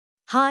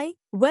Hi,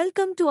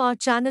 welcome to our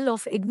channel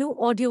of IGNOU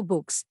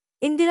Audiobooks,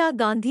 Indira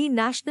Gandhi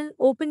National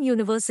Open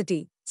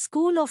University,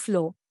 School of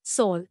Law,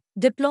 Seoul,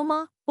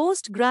 Diploma,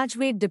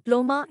 Postgraduate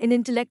Diploma in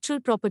Intellectual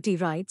Property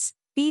Rights,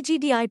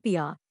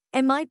 PGDIPR,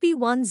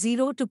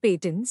 MIP-102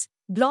 Patents,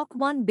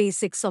 Block-1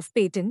 Basics of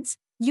Patents,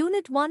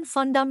 Unit 1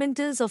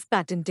 Fundamentals of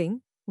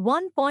Patenting,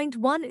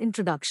 1.1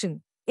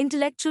 Introduction.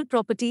 Intellectual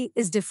property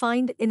is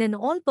defined in an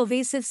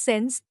all-pervasive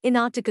sense in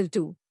Article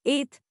 2,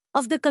 8th,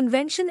 of the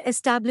Convention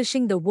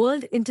establishing the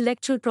World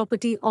Intellectual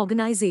Property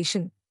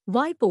Organization,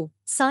 WIPO,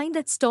 signed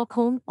at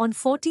Stockholm on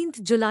 14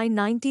 July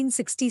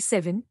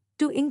 1967,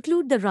 to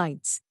include the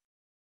rights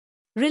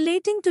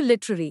relating to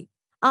literary,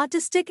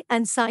 artistic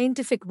and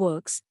scientific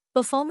works,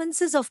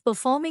 performances of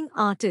performing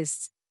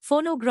artists,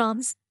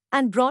 phonograms,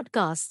 and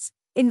broadcasts,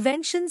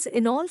 inventions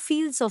in all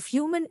fields of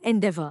human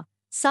endeavor,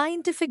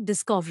 scientific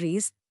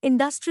discoveries,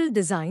 industrial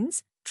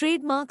designs,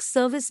 trademarks,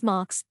 service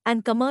marks,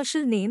 and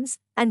commercial names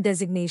and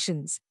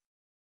designations.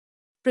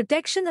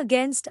 Protection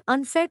against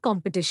unfair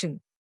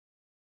competition.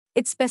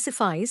 It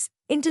specifies,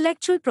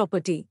 intellectual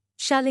property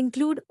shall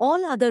include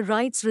all other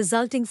rights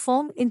resulting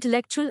from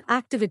intellectual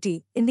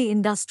activity in the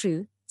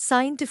industrial,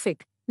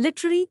 scientific,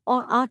 literary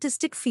or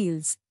artistic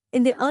fields.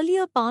 In the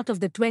earlier part of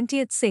the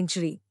 20th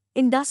century,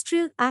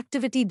 industrial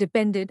activity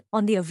depended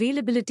on the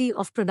availability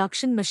of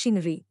production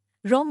machinery,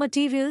 raw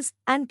materials,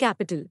 and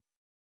capital.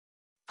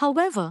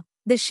 However,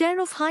 the share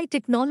of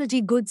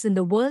high-technology goods in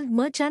the world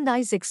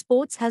merchandise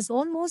exports has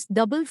almost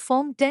doubled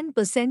from 10%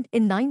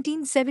 in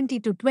 1970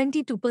 to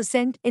 22%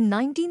 in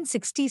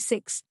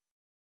 1966.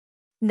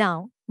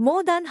 Now,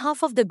 more than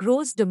half of the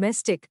gross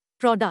domestic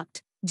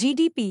product,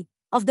 GDP,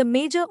 of the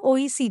major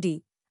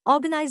OECD,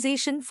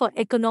 Organization for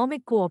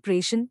Economic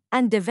Cooperation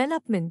and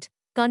Development,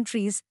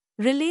 countries,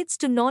 relates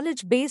to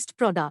knowledge-based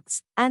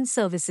products and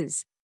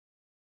services.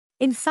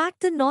 In fact,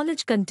 the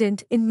knowledge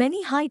content in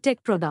many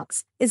high-tech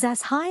products is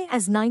as high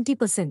as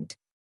 90%.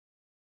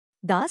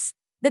 Thus,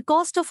 the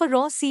cost of a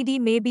raw CD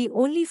may be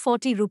only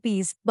 40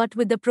 rupees, but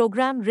with the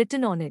program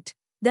written on it,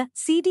 the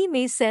CD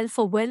may sell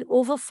for well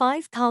over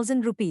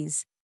 5,000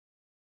 rupees.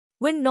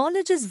 When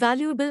knowledge is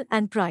valuable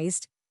and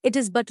prized, it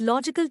is but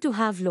logical to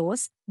have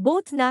laws,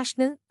 both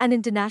national and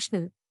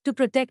international, to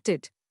protect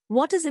it.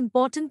 What is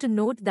important to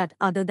note that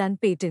other than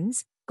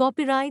patents,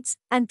 copyrights,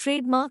 and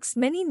trademarks,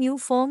 many new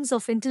forms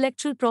of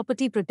intellectual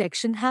property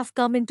protection have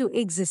come into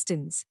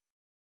existence.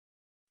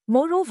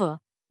 Moreover,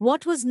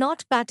 what was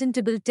not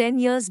patentable 10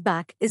 years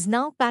back is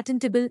now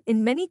patentable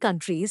in many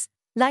countries,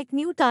 like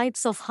new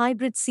types of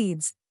hybrid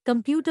seeds,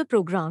 computer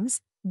programs,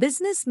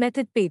 business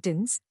method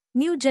patents,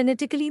 new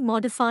genetically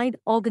modified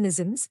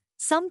organisms,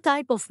 some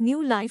type of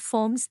new life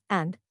forms,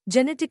 and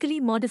genetically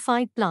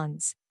modified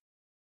plants.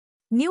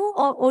 New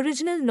or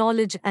original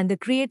knowledge and the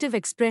creative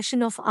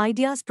expression of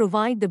ideas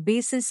provide the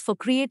basis for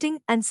creating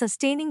and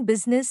sustaining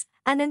business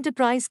and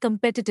enterprise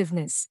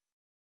competitiveness.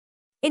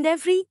 In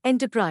every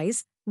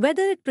enterprise,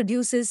 whether it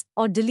produces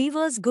or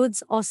delivers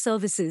goods or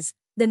services,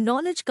 the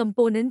knowledge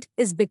component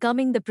is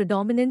becoming the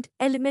predominant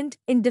element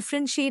in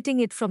differentiating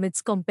it from its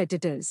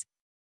competitors.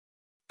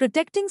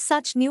 Protecting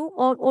such new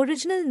or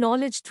original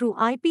knowledge through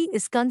IP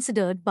is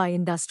considered by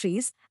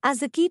industries as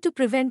the key to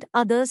prevent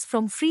others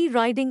from free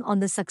riding on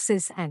the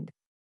success and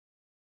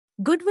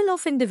goodwill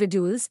of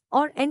individuals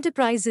or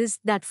enterprises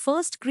that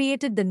first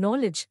created the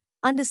knowledge.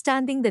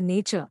 Understanding the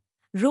nature,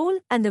 role,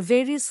 and the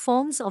various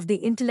forms of the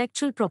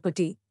intellectual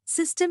property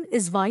system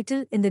is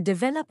vital in the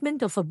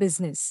development of a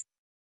business.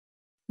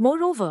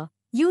 Moreover,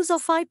 use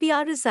of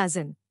IPRs as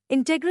an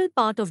integral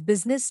part of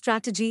business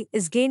strategy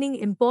is gaining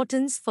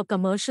importance for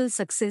commercial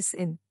success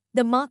in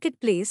the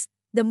marketplace.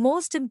 The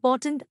most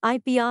important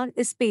IPR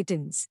is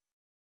patents.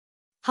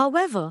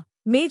 However,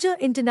 major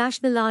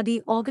international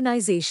RD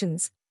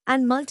organizations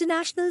and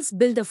multinationals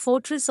build a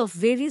fortress of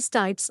various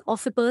types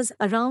of IPRs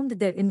around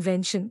their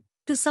invention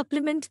to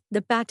supplement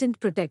the patent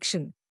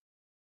protection.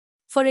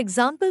 For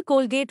example,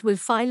 Colgate will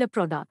file a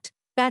product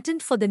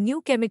patent for the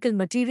new chemical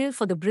material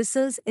for the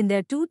bristles in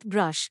their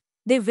toothbrush.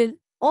 They will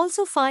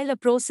also file a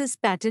process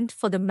patent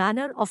for the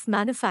manner of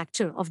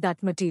manufacture of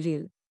that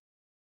material.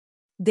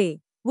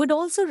 They would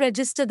also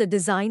register the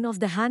design of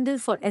the handle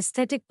for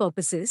aesthetic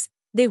purposes.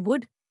 They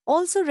would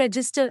also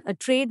register a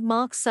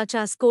trademark such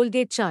as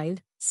Colgate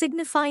Child,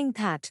 signifying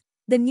that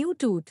the new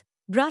tooth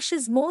brush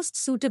is most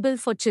suitable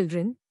for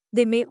children.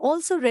 They may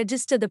also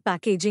register the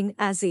packaging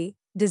as a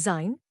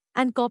design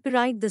and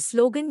copyright the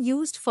slogan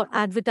used for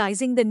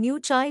advertising the new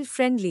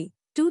child-friendly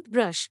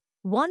toothbrush.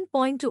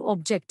 1.2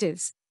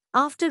 Objectives.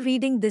 After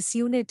reading this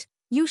unit,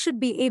 you should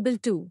be able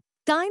to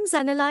times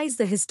analyze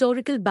the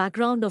historical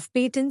background of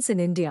patents in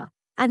India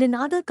and in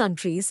other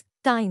countries,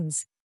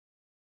 times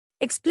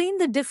explain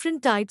the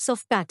different types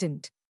of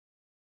patent,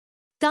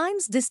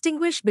 times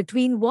distinguish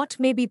between what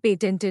may be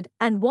patented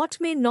and what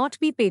may not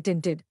be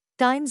patented,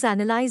 times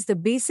analyze the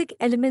basic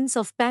elements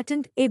of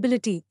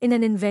patentability in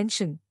an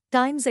invention,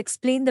 times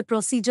explain the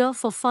procedure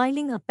for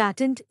filing a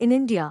patent in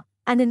India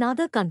and in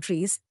other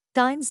countries,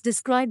 times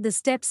describe the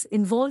steps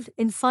involved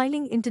in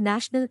filing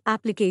international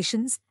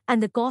applications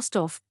and the cost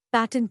of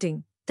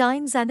patenting,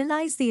 Times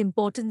analyze the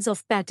importance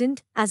of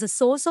patent as a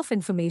source of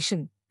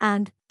information,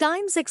 and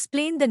Times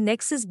explain the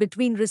nexus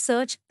between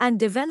research and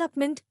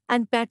development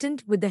and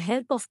patent with the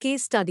help of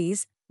case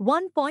studies.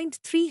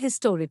 1.3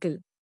 Historical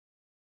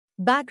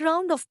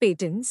background of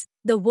patents.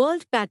 The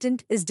word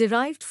patent is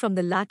derived from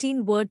the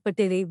Latin word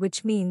patere,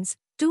 which means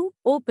to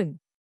open.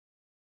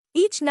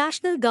 Each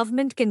national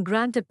government can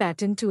grant a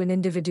patent to an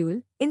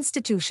individual,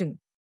 institution,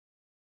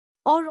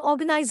 or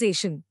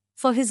organization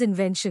for his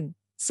invention,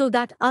 so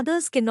that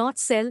others cannot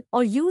sell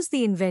or use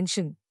the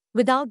invention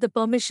without the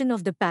permission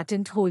of the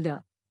patent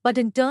holder. But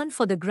in turn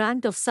for the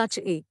grant of such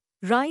a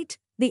right,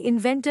 the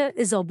inventor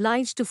is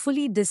obliged to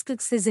fully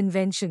disclose his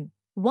invention.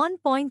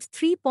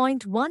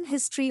 1.3.1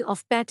 History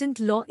of patent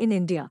law in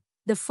India.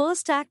 The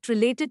first act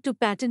related to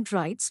patent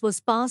rights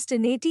was passed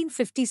in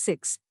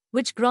 1856,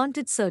 which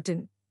granted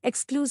certain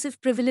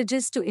exclusive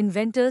privileges to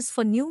inventors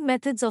for new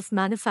methods of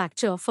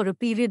manufacture for a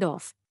period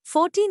of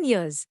 14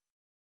 years.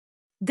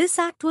 This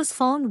act was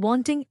found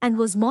wanting and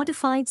was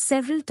modified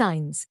several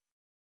times.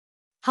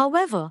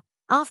 However,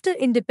 after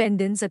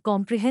independence, a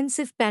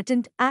Comprehensive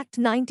Patent Act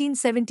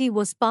 1970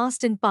 was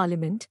passed in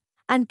Parliament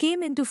and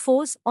came into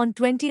force on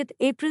 20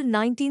 April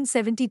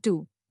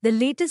 1972. The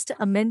latest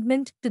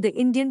amendment to the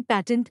Indian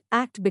Patent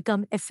Act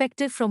became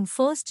effective from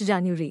 1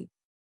 January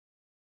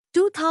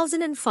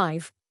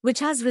 2005, which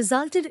has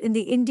resulted in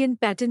the Indian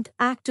Patent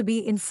Act to be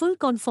in full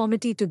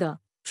conformity to the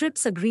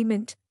TRIPS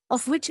agreement,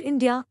 of which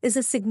India is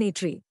a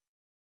signatory.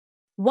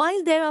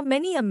 While there are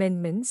many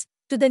amendments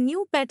to the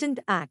new Patent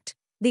Act,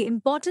 the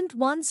important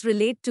ones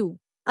relate to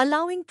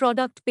allowing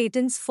product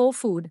patents for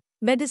food,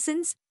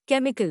 medicines,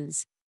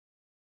 chemicals.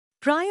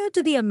 Prior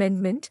to the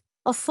amendment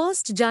of 1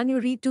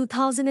 January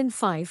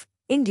 2005,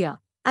 India,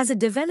 as a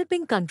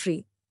developing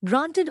country,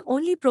 granted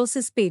only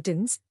process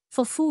patents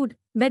for food,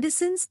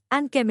 medicines,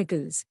 and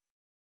chemicals.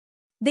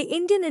 The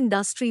Indian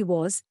industry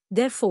was,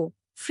 therefore,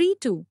 free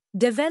to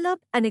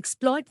develop and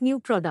exploit new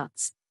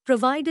products,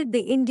 provided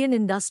the Indian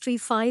industry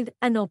filed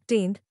and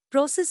obtained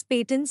process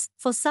patents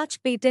for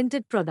such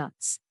patented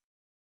products.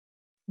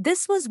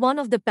 This was one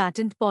of the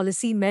patent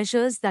policy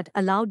measures that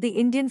allowed the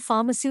Indian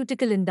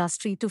pharmaceutical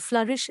industry to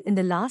flourish in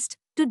the last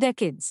 2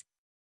 decades.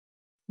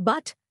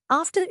 But,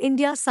 after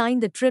India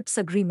signed the TRIPS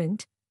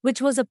agreement,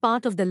 which was a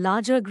part of the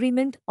larger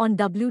agreement on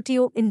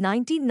WTO in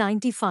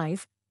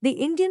 1995, the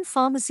Indian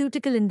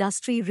pharmaceutical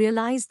industry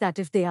realized that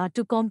if they are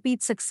to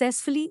compete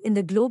successfully in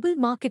the global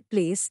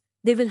marketplace,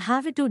 they will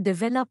have to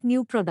develop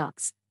new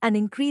products and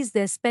increase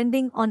their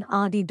spending on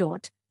R&D,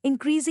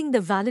 increasing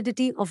the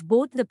validity of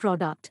both the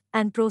product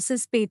and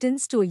process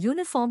patents to a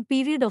uniform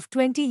period of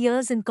 20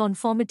 years in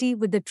conformity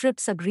with the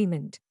TRIPS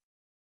agreement.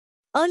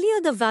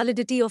 Earlier, the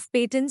validity of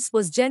patents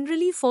was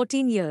generally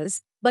 14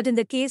 years, but in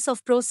the case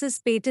of process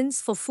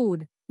patents for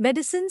food,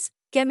 medicines,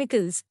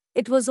 chemicals,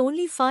 it was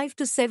only 5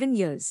 to 7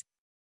 years.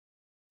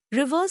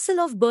 Reversal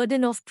of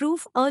burden of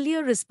proof.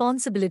 Earlier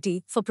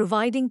responsibility for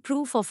providing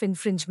proof of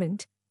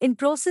infringement in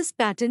process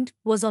patent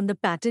was on the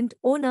patent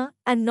owner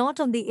and not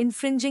on the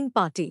infringing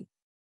party.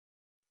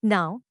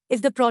 Now,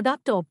 if the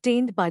product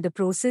obtained by the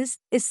process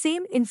is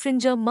same,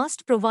 infringer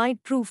must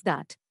provide proof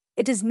that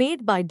it is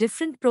made by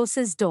different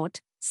process.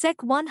 Sec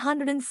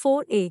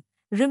 104A,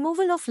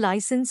 Removal of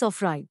License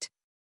of Right.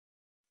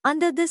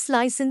 Under this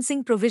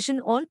licensing provision,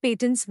 all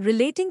patents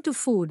relating to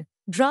food,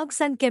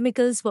 drugs and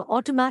chemicals were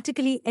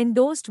automatically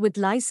endorsed with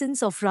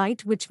license of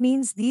right, which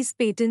means these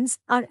patents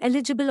are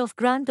eligible of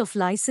grant of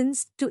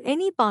license to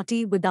any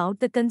party without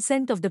the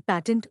consent of the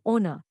patent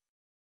owner.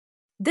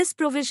 This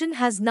provision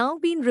has now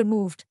been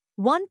removed.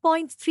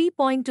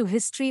 1.3.2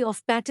 History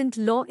of patent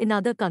law in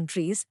other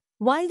countries.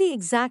 While the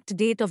exact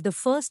date of the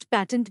first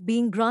patent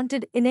being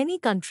granted in any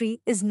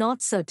country is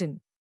not certain,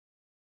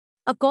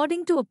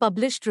 according to a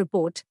published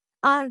report,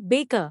 R.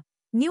 Baker,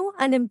 New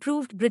and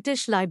Improved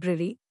British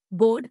Library,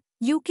 Board,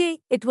 UK,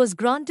 it was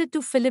granted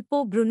to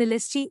Filippo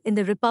Brunelleschi in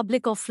the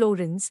Republic of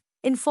Florence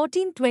in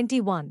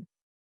 1421.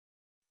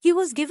 He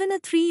was given a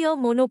 3-year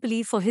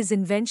monopoly for his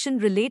invention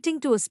relating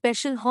to a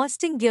special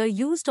hoisting gear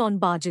used on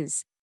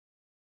barges.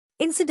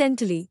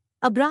 Incidentally,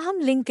 Abraham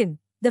Lincoln,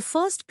 the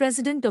first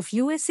president of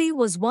USA,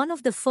 was one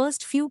of the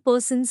first few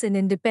persons in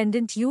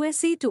independent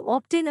USA to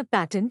obtain a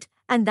patent,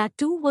 and that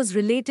too was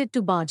related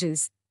to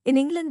barges. In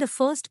England, the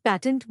first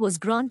patent was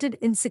granted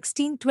in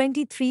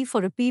 1623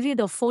 for a period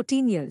of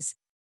 14 years.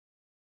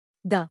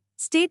 The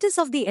status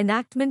of the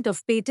enactment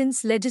of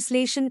patents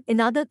legislation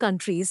in other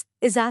countries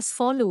is as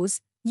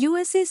follows: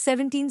 USA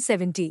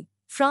 1770,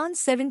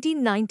 France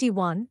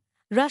 1791,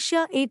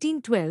 Russia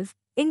 1812,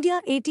 India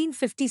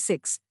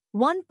 1856.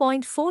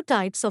 1.4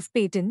 Types of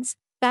patents.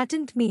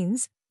 Patent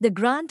means the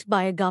grant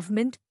by a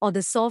government or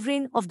the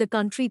sovereign of the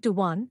country to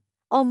one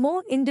or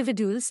more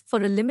individuals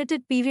for a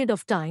limited period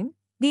of time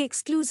the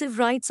exclusive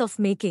rights of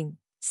making,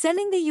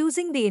 selling, the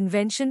using the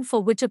invention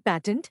for which a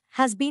patent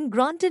has been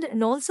granted,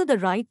 and also the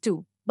right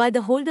to, by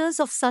the holders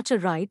of such a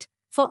right,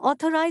 for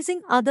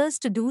authorizing others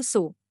to do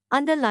so,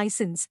 under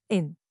license.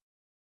 In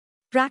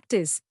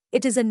practice,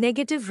 it is a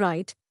negative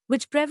right,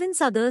 which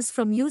prevents others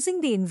from using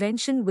the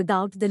invention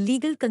without the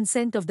legal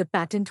consent of the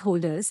patent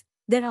holders.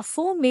 There are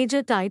four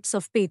major types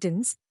of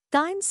patents.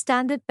 Times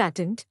standard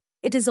patent.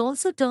 It is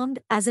also termed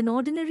as an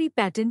ordinary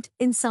patent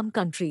in some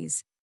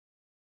countries.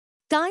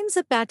 Times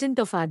a patent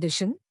of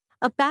addition.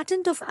 A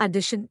patent of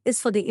addition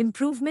is for the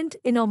improvement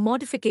in or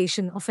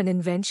modification of an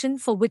invention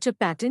for which a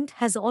patent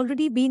has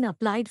already been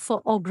applied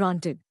for or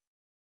granted.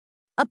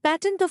 A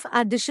patent of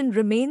addition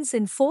remains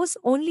in force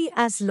only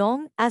as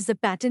long as the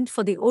patent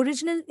for the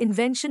original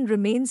invention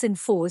remains in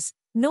force.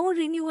 No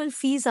renewal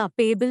fees are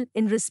payable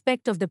in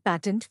respect of the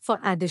patent for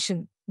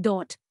addition.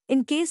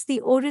 In case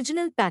the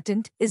original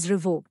patent is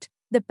revoked,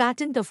 the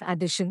patent of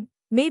addition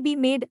may be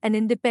made an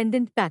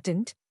independent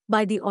patent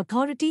by the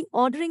authority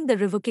ordering the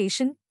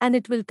revocation, and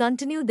it will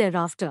continue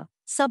thereafter,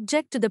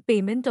 subject to the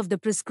payment of the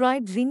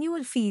prescribed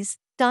renewal fees.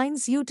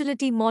 Times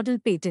utility model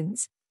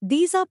patents.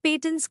 These are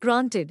patents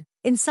granted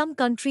in some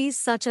countries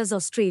such as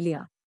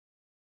Australia,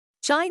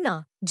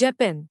 China,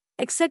 Japan,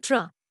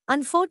 etc.,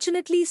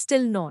 unfortunately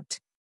still not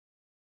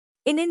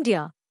in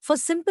India, for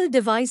simple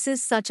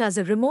devices such as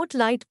a remote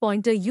light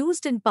pointer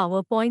used in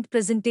PowerPoint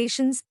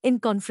presentations in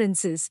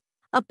conferences,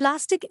 a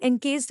plastic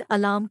encased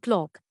alarm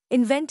clock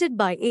invented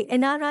by a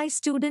NRI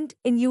student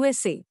in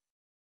USA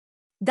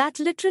that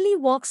literally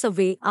walks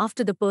away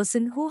after the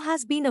person who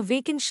has been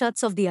awake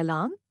shuts off the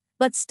alarm,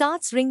 but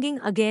starts ringing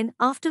again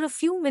after a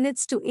few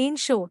minutes to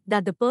ensure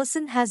that the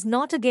person has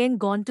not again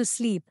gone to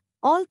sleep.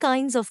 All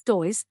kinds of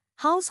toys,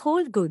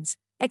 household goods,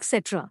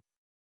 etc.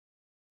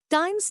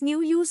 Times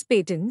new use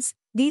patents.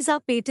 These are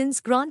patents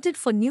granted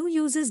for new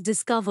uses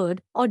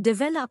discovered or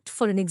developed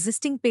for an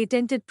existing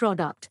patented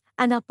product,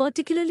 and are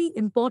particularly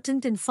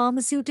important in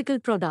pharmaceutical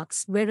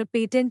products where a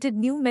patented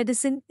new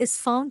medicine is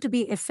found to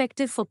be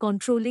effective for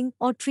controlling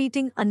or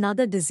treating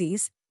another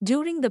disease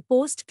during the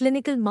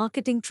post-clinical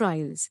marketing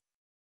trials.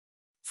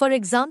 For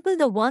example,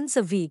 the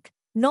once-a-week,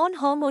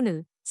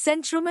 non-hormonal,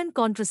 Centroman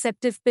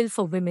contraceptive pill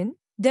for women,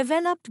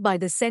 developed by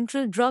the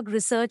Central Drug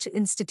Research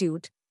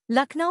Institute,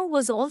 Lucknow,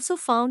 was also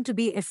found to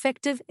be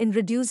effective in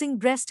reducing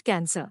breast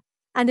cancer,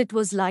 and it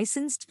was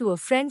licensed to a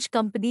French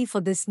company for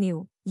this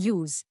new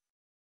use.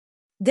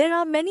 There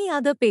are many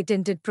other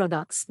patented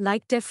products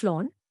like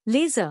Teflon,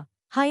 laser,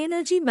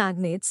 high-energy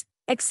magnets,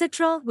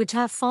 etc., which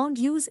have found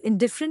use in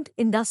different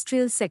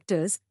industrial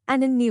sectors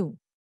and in new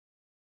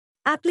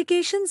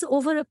applications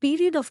over a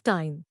period of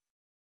time.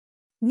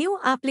 New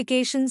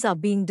applications are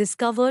being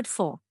discovered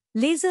for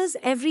lasers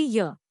every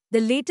year, the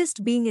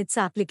latest being its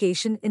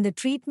application in the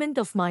treatment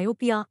of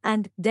myopia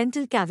and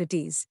dental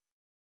cavities.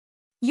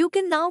 You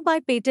can now buy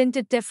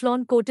patented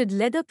Teflon-coated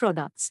leather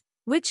products,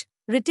 which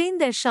retain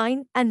their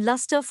shine and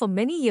luster for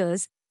many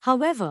years.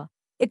 However,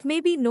 it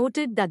may be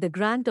noted that the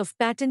grant of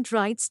patent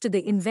rights to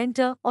the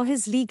inventor or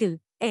his legal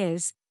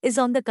heirs is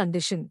on the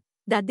condition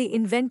that the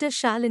inventor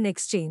shall in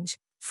exchange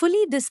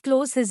fully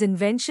disclose his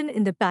invention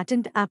in the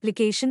patent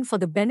application for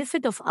the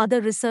benefit of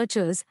other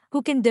researchers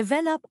who can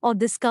develop or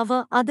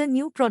discover other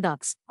new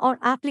products or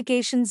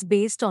applications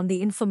based on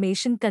the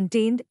information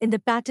contained in the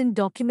patent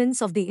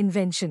documents of the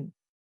invention.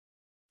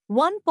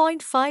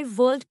 1.5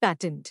 World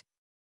Patent.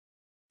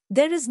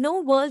 There is no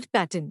world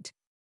patent.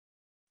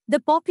 The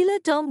popular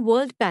term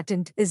world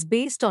patent is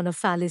based on a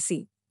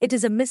fallacy. It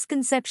is a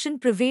misconception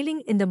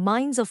prevailing in the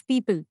minds of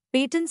people.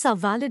 Patents are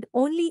valid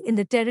only in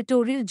the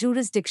territorial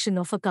jurisdiction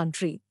of a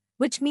country,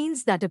 which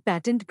means that a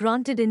patent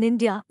granted in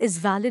India is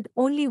valid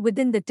only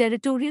within the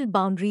territorial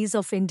boundaries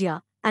of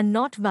India and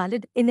not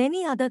valid in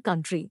any other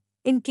country.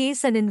 In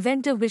case an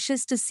inventor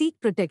wishes to seek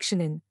protection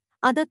in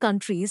other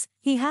countries,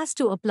 he has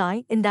to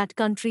apply in that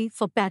country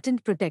for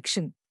patent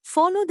protection,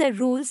 follow their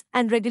rules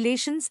and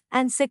regulations,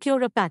 and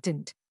secure a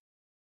patent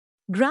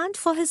grant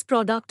for his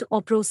product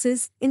or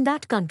process in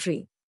that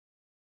country.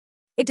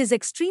 It is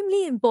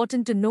extremely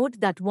important to note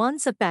that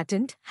once a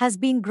patent has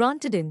been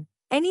granted in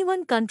any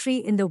one country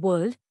in the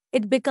world,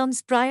 it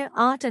becomes prior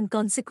art and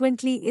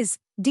consequently is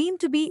deemed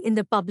to be in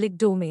the public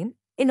domain.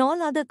 In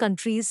all other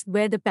countries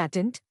where the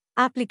patent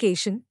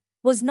application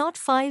was not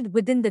filed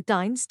within the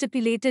time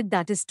stipulated,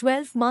 that is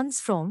 12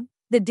 months from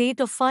the date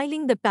of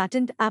filing the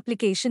patent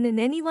application in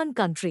any one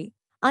country,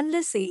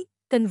 unless a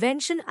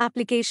convention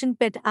application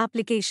PET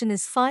application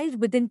is filed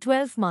within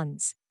 12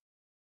 months.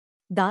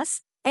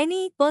 Thus,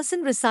 any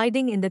person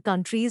residing in the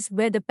countries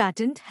where the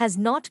patent has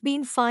not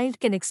been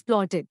filed can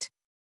exploit it.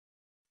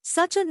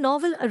 Such a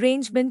novel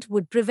arrangement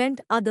would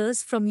prevent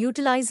others from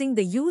utilizing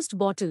the used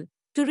bottle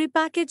to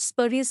repackage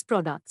spurious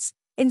products.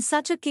 In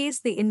such a case,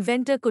 the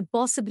inventor could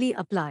possibly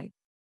apply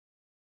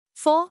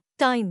for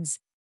times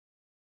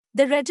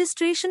the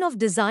registration of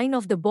design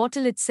of the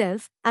bottle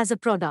itself as a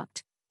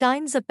product,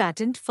 times a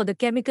patent for the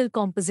chemical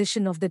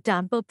composition of the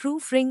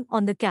tamper-proof ring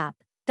on the cap,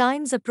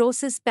 times a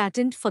process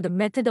patent for the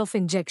method of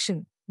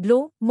injection,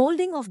 blow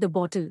molding of the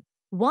bottle.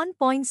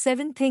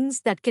 1.7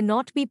 Things that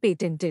cannot be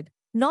patented.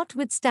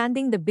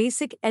 Notwithstanding the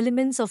basic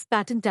elements of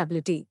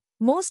patentability,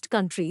 most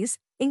countries,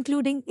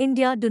 including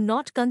India, do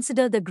not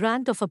consider the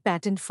grant of a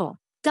patent for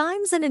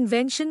times an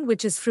invention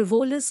which is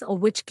frivolous or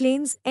which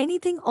claims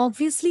anything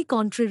obviously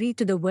contrary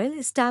to the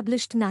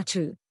well-established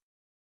natural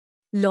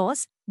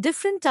Laws,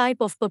 different type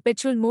of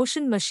perpetual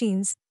motion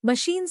machines,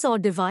 machines or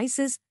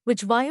devices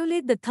which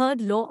violate the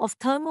third law of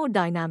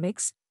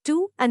thermodynamics.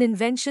 2. An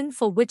invention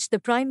for which the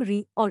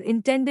primary or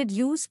intended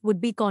use would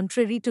be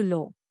contrary to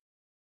law,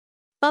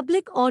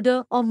 public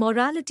order or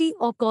morality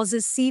or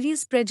causes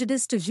serious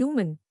prejudice to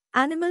human,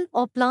 animal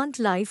or plant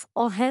life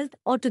or health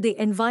or to the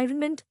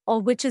environment or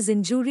which is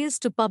injurious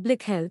to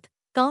public health,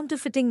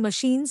 counterfeiting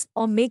machines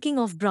or making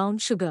of brown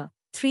sugar.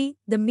 3.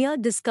 The mere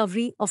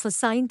discovery of a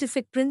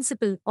scientific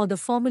principle or the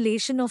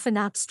formulation of an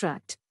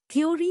abstract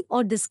theory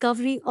or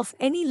discovery of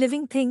any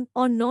living thing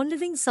or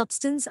non-living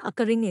substance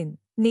occurring in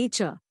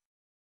nature.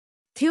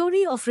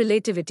 Theory of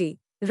relativity,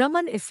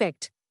 Raman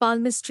effect,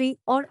 palmistry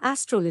or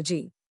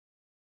astrology.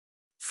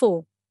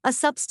 4. A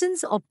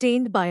substance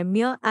obtained by a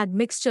mere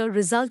admixture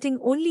resulting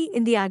only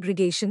in the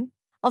aggregation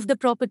of the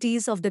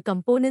properties of the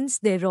components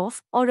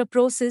thereof or a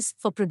process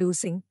for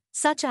producing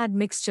such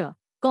admixture,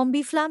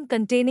 combiflam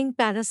containing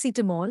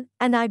paracetamol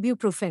and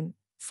ibuprofen.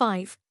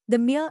 5. The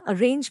mere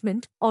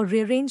arrangement or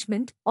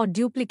rearrangement or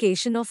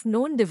duplication of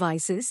known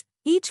devices,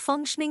 each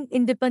functioning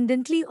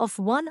independently of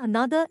one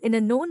another in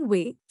a known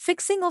way,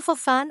 fixing of a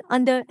fan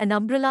under an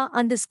umbrella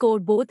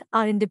both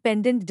are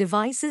independent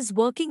devices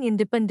working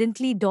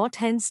independently.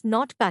 Hence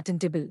not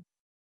patentable.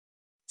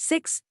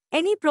 6.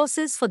 Any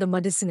process for the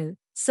medicinal,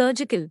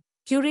 surgical,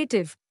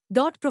 curative,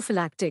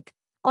 prophylactic,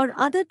 or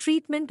other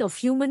treatment of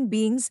human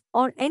beings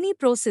or any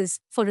process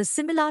for a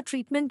similar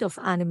treatment of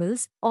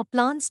animals or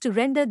plants to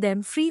render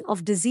them free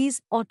of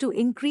disease or to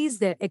increase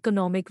their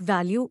economic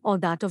value or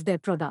that of their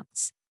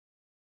products.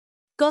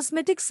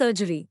 Cosmetic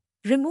surgery,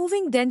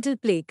 removing dental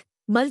plaque,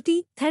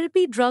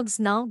 multi-therapy drugs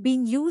now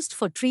being used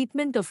for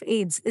treatment of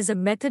AIDS is a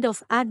method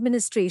of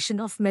administration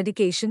of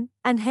medication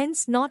and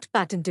hence not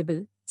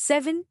patentable.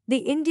 7. The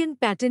Indian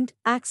Patent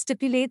Act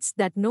stipulates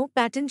that no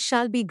patent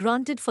shall be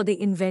granted for the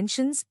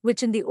inventions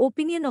which in the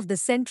opinion of the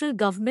central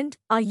government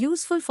are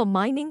useful for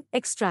mining,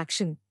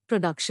 extraction,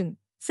 production,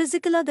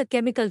 physical or the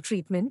chemical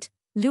treatment,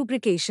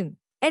 lubrication,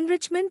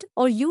 enrichment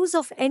or use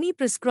of any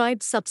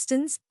prescribed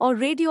substance or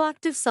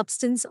radioactive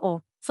substance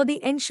or for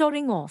the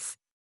ensuring of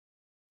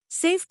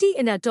safety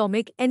in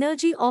atomic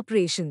energy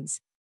operations.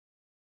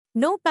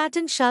 No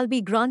patent shall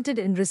be granted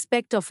in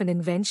respect of an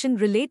invention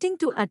relating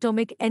to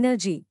atomic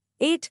energy.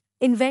 8.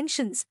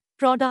 Inventions,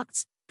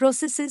 products,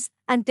 processes,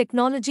 and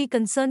technology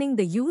concerning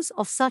the use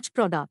of such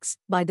products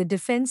by the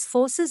defense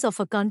forces of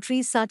a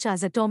country such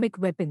as atomic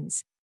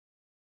weapons,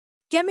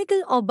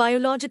 chemical or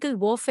biological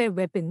warfare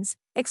weapons,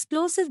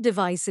 explosive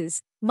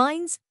devices,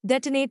 mines,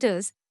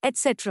 detonators,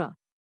 etc.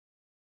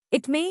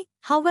 It may,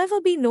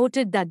 however, be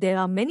noted that there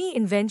are many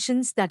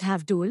inventions that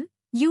have dual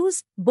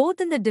use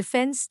both in the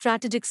defense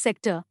strategic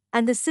sector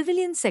and the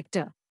civilian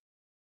sector.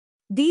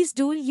 These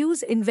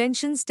dual-use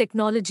inventions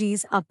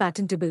technologies are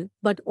patentable,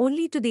 but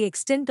only to the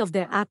extent of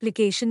their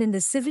application in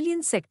the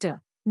civilian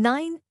sector.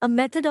 9. A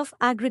method of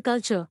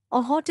agriculture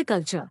or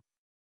horticulture.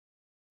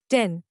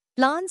 10.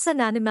 Plants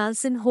and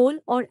animals in whole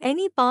or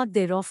any part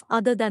thereof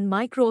other than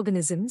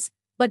microorganisms,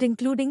 but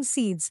including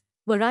seeds,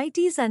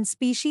 varieties and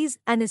species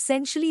and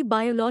essentially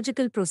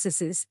biological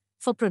processes,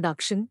 for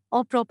production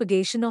or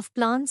propagation of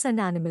plants and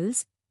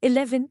animals.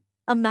 11.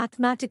 A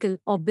mathematical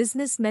or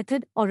business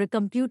method or a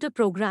computer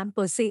program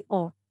per se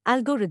or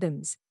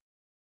algorithms.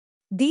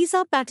 These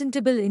are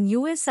patentable in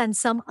US and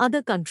some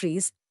other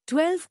countries.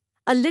 12.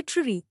 A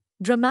literary,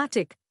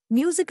 dramatic,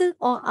 musical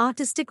or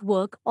artistic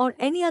work or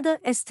any other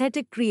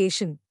aesthetic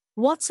creation,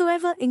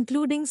 whatsoever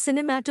including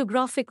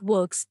cinematographic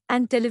works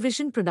and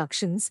television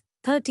productions.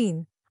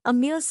 13. A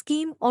mere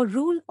scheme or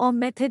rule or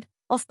method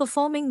of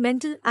performing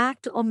mental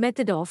act or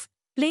method of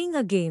playing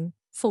a game.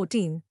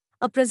 14.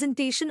 A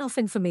presentation of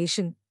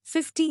information.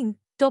 15.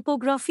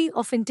 Topography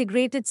of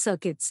integrated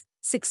circuits.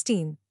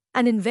 16.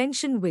 An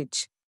invention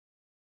which,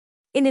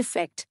 in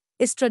effect,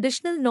 is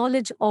traditional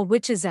knowledge or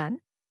which is an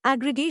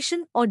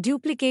aggregation or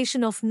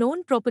duplication of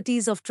known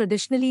properties of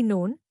traditionally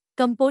known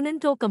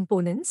component or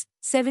components.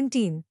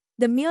 17.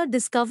 The mere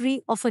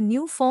discovery of a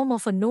new form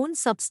of a known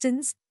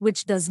substance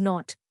which does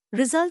not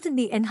result in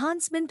the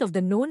enhancement of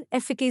the known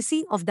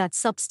efficacy of that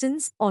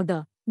substance or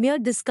the mere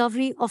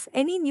discovery of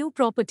any new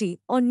property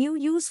or new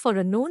use for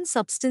a known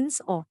substance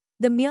or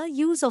the mere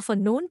use of a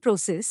known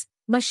process,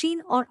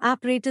 machine or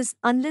apparatus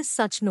unless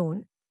such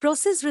known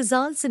process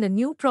results in a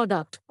new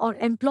product or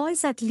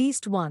employs at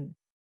least one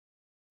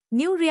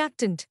new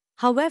reactant.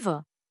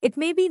 However, it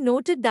may be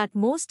noted that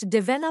most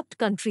developed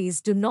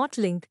countries do not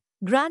link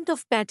grant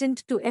of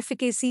patent to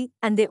efficacy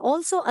and they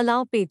also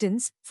allow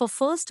patents for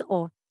first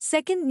or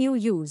second new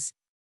use.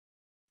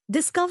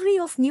 Discovery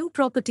of new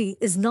property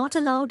is not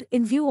allowed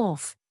in view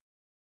of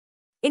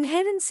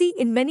inherency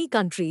in many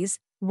countries.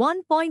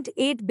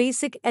 1.8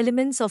 Basic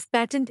elements of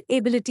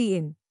patentability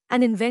in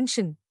an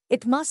invention.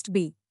 It must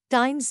be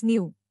times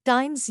new,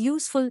 times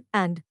useful,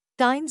 and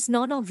times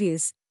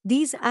non-obvious.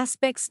 These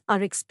aspects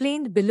are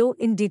explained below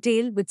in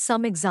detail with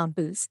some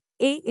examples.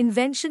 A.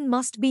 Invention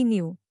must be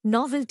new.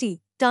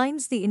 Novelty.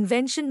 Times the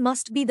invention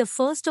must be the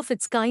first of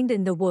its kind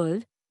in the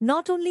world,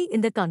 not only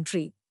in the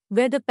country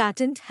where the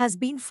patent has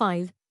been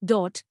filed.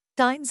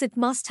 times it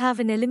must have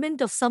an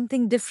element of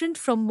something different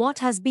from what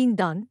has been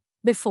done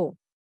before.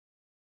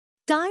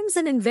 Times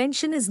an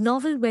invention is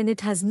novel when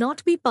it has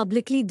not been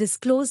publicly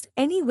disclosed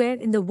anywhere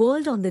in the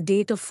world on the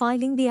date of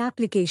filing the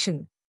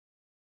application.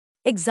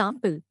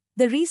 Example: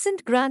 the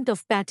recent grant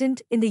of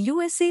patent in the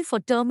USA for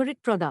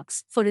turmeric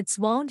products for its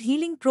wound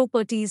healing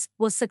properties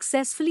was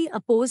successfully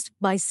opposed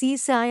by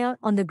CSIR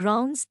on the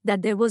grounds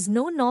that there was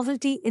no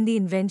novelty in the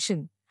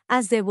invention,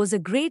 as there was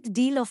a great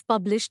deal of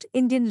published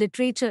Indian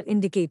literature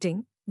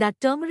indicating that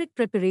turmeric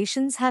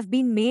preparations have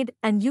been made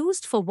and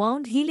used for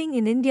wound healing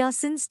in India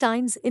since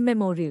times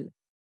immemorial.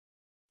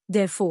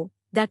 Therefore,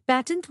 that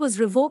patent was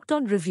revoked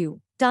on review.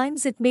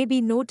 Times it may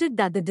be noted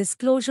that the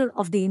disclosure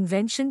of the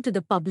invention to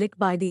the public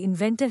by the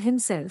inventor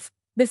himself,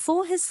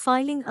 before his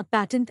filing a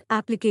patent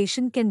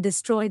application, can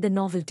destroy the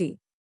novelty.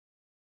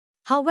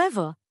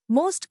 However,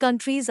 most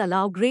countries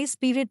allow grace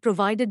period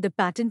provided the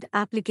patent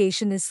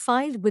application is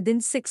filed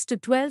within 6 to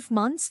 12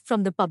 months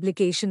from the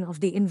publication of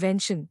the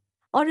invention,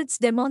 or its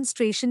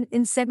demonstration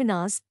in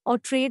seminars or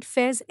trade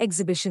fairs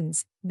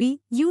exhibitions.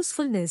 B.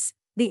 Usefulness.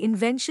 The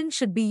invention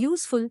should be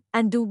useful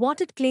and do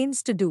what it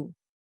claims to do.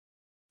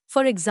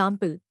 For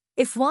example,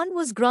 if one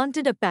was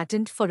granted a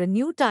patent for a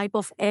new type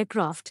of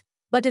aircraft,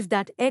 but if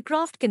that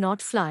aircraft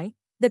cannot fly,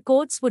 the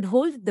courts would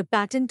hold the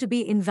patent to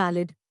be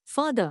invalid.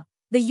 Further,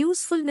 the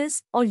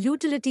usefulness or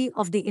utility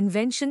of the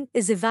invention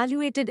is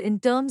evaluated in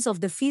terms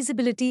of the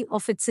feasibility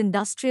of its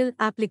industrial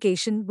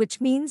application, which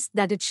means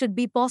that it should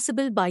be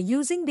possible by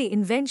using the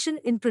invention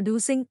in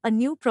producing a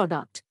new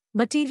product,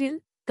 material,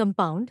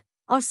 compound,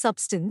 or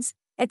substance,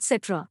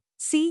 etc.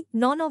 C.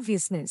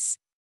 Non-obviousness.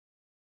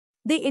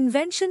 The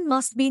invention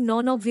must be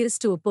non-obvious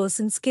to a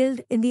person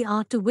skilled in the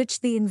art to which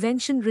the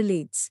invention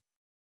relates.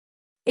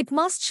 It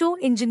must show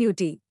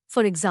ingenuity,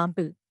 for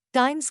example,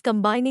 times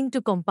combining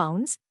two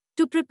compounds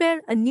to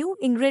prepare a new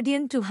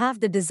ingredient to have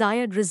the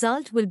desired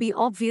result will be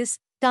obvious,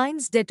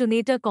 times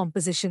detonator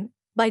composition.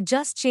 By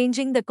just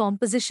changing the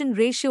composition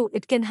ratio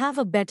it can have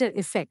a better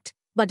effect,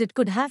 but it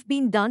could have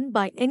been done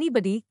by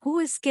anybody who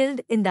is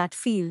skilled in that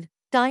field.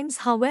 Times,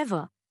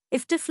 however,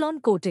 if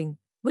Teflon coating,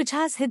 which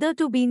has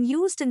hitherto been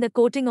used in the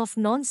coating of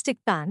non-stick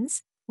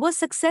pans, was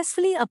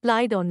successfully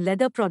applied on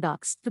leather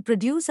products to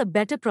produce a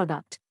better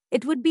product,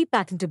 it would be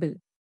patentable.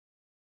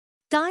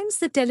 Times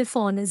the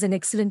telephone is an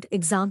excellent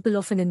example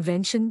of an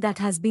invention that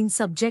has been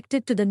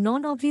subjected to the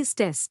non-obvious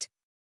test.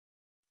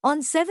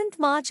 On 7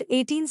 March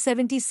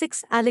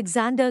 1876,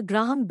 Alexander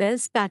Graham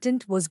Bell's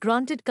patent was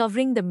granted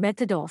covering the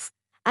method of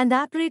and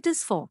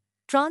apparatus for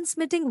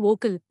transmitting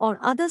vocal or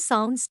other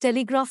sounds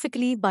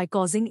telegraphically by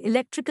causing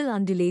electrical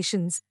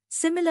undulations,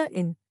 similar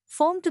in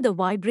form to the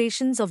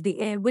vibrations of the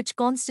air which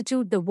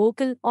constitute the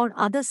vocal or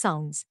other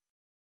sounds.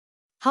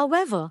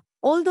 However,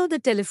 although the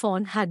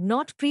telephone had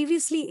not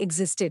previously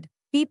existed,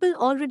 people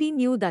already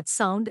knew that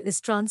sound is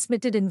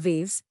transmitted in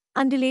waves,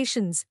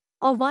 undulations,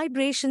 or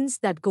vibrations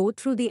that go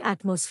through the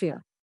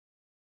atmosphere.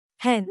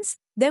 Hence,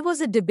 there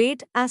was a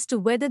debate as to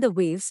whether the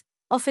waves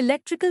of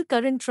electrical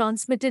current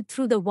transmitted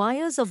through the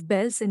wires of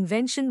Bell's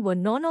invention were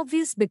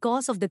non-obvious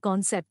because of the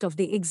concept of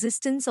the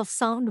existence of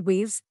sound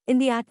waves in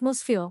the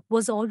atmosphere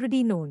was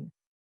already known.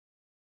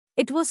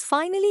 It was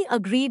finally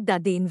agreed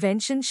that the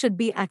invention should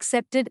be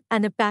accepted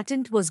and a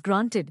patent was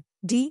granted.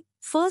 D.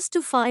 First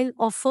to file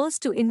or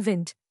first to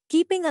invent.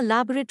 Keeping a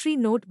laboratory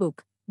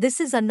notebook. This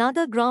is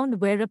another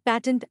ground where a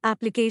patent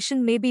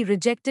application may be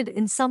rejected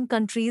in some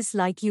countries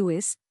like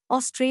US,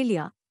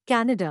 Australia,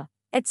 Canada,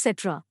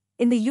 etc.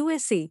 In the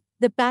USA,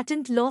 the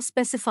patent law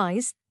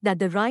specifies that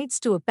the rights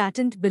to a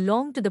patent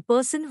belong to the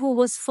person who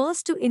was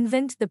first to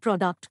invent the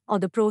product or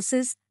the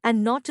process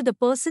and not to the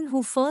person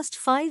who first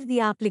filed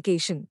the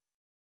application.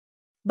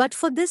 But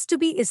for this to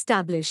be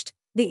established,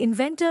 the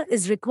inventor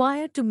is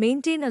required to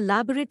maintain a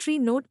laboratory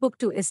notebook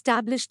to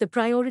establish the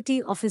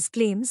priority of his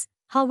claims.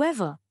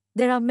 However,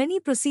 there are many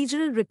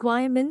procedural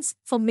requirements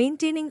for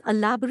maintaining a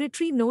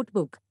laboratory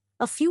notebook.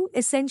 A few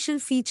essential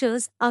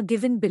features are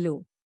given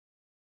below.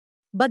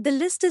 But the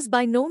list is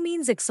by no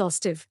means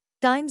exhaustive.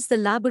 Times the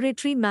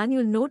laboratory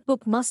manual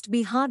notebook must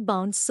be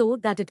hardbound so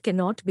that it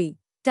cannot be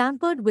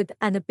tampered with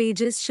and the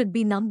pages should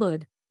be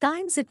numbered.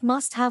 Times it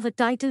must have a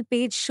title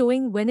page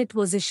showing when it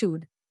was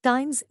issued.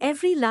 Times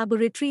every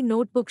laboratory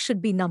notebook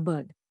should be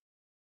numbered.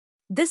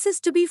 This is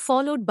to be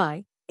followed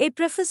by a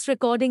preface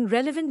recording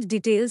relevant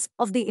details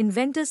of the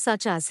inventor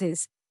such as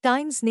his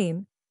times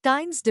name,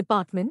 times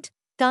department,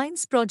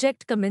 times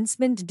project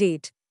commencement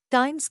date,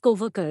 times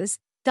coworkers,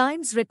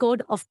 times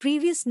record of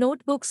previous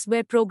notebooks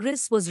where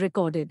progress was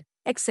recorded,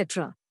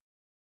 etc.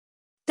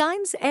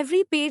 Times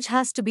every page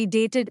has to be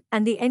dated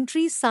and the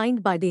entries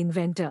signed by the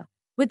inventor,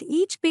 with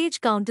each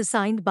page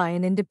countersigned by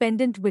an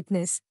independent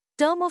witness.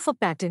 Term of a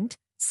patent,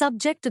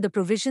 subject to the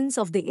provisions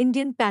of the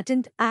Indian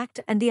Patent Act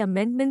and the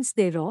amendments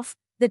thereof.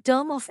 The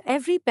term of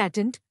every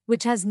patent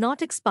which has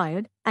not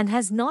expired and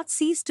has not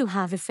ceased to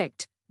have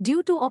effect,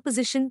 due to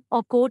opposition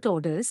or court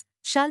orders,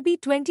 shall be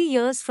 20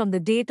 years from the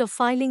date of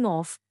filing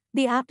of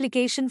the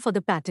application for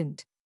the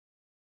patent.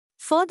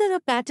 Further, a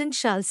patent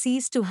shall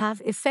cease to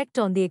have effect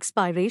on the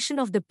expiration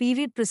of the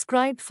period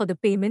prescribed for the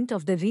payment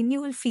of the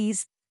renewal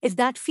fees, if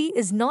that fee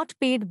is not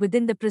paid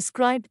within the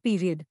prescribed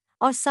period,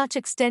 or such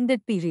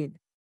extended period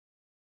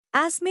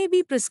as may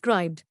be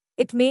prescribed.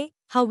 It may,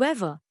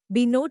 however,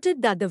 be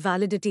noted that the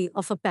validity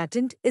of a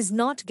patent is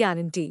not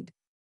guaranteed.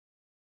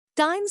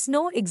 Times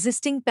no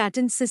existing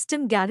patent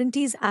system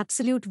guarantees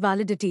absolute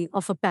validity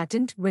of a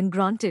patent when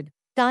granted.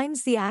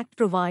 Times the Act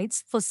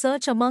provides for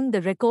search among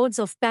the records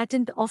of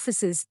patent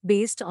offices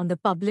based on the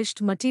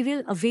published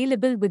material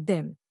available with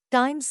them.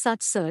 Times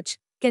such search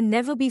can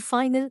never be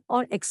final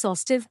or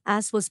exhaustive,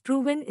 as was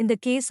proven in the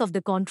case of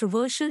the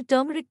controversial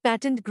turmeric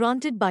patent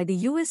granted by the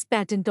US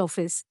Patent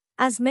Office,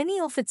 as many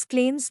of its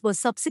claims were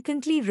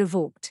subsequently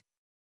revoked.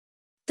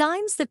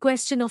 Times the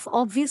question of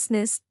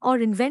obviousness or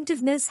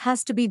inventiveness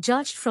has to be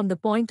judged from the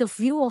point of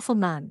view of a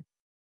man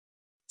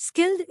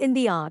skilled in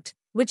the art,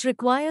 which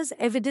requires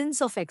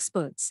evidence of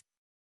experts.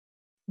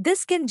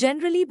 This can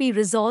generally be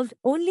resolved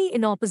only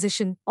in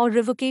opposition or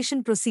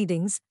revocation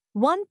proceedings.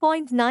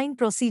 1.9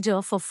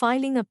 Procedure for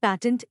filing a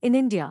patent in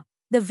India.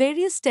 The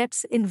various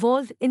steps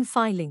involved in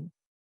filing.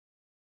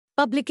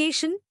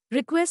 Publication,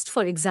 request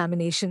for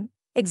examination,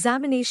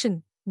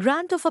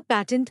 grant of a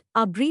patent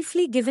are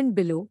briefly given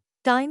below.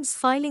 Times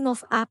filing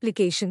of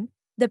application.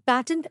 The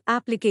patent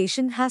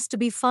application has to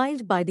be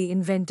filed by the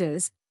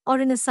inventors or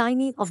an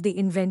assignee of the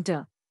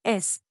inventor,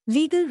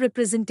 legal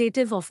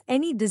representative of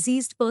any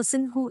deceased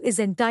person who is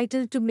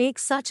entitled to make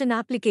such an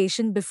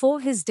application before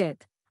his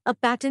death, a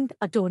patent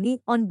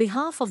attorney on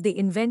behalf of the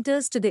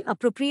inventors to the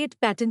appropriate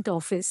patent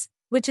office,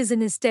 which is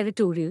in his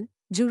territorial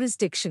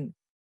jurisdiction.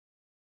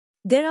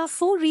 There are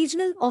 4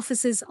 regional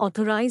offices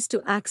authorized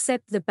to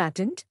accept the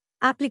patent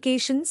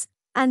applications,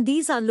 and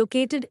these are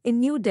located in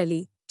New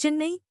Delhi,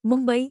 Chennai,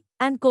 Mumbai,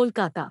 and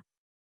Kolkata.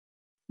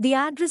 The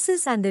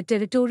addresses and their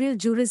territorial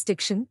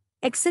jurisdiction,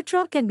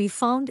 etc., can be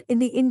found in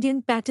the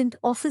Indian Patent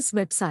Office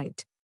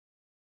website.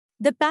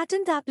 The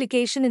patent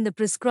application in the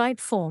prescribed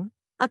form,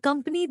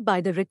 accompanied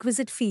by the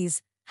requisite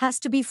fees, has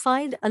to be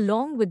filed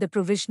along with the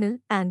provisional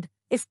and,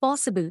 if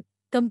possible,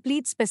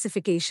 complete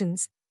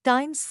specifications.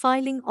 Times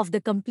filing of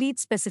the complete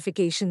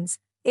specifications.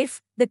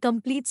 If the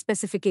complete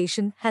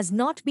specification has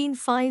not been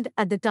filed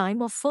at the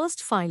time of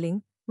first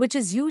filing, which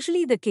is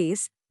usually the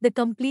case, the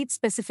complete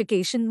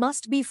specification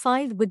must be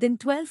filed within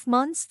 12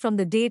 months from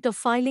the date of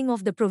filing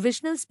of the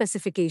provisional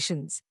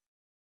specifications.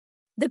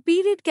 The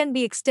period can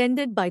be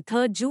extended by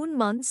 3rd June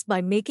months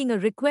by making a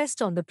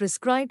request on the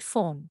prescribed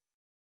form.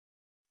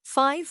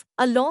 5.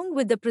 Along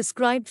with the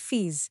prescribed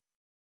fees.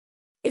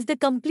 If the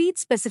complete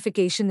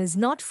specification is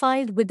not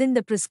filed within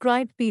the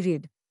prescribed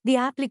period, the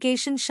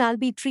application shall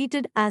be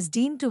treated as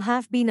deemed to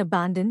have been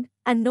abandoned,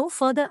 and no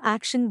further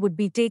action would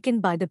be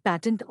taken by the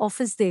Patent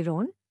Office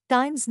thereon.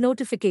 Times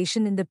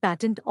notification in the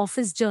Patent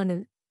Office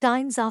Journal.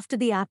 Times after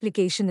the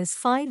application is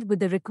filed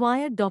with the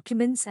required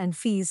documents and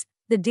fees,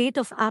 the date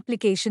of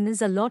application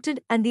is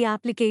allotted and the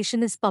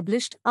application is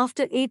published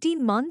after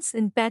 18 months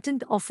in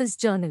Patent Office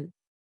Journal.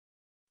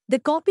 The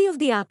copy of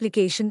the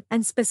application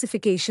and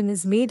specification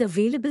is made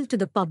available to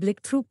the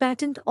public through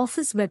Patent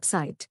Office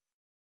website.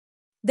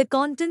 The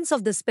contents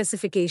of the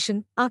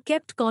specification are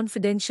kept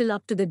confidential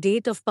up to the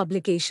date of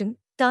publication.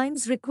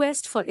 Times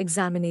request for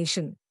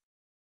examination.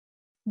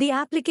 The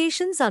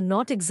applications are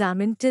not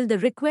examined till the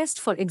request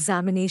for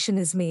examination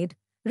is made.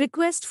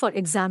 Request for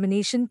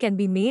examination can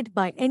be made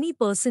by any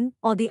person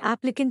or the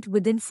applicant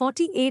within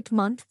 48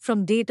 months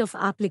from date of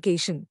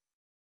application.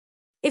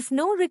 If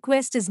no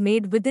request is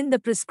made within the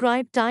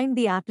prescribed time,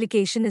 the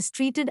application is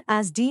treated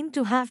as deemed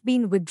to have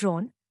been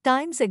withdrawn.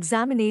 Times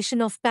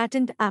examination of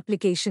patent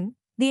application.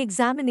 The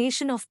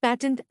examination of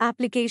patent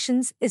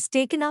applications is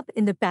taken up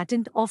in the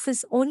Patent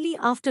Office only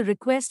after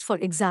request for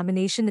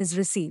examination is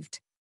received.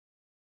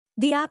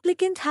 The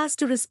applicant has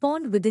to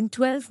respond within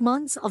 12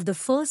 months of the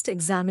first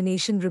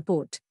examination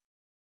report.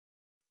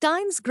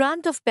 Times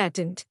grant of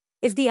patent.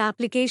 If the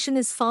application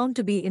is found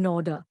to be in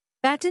order,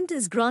 patent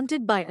is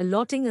granted by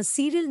allotting a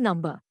serial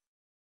number.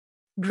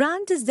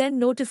 Grant is then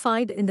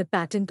notified in the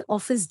Patent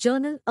Office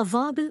Journal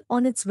available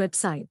on its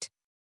website.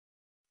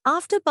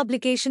 After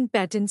publication,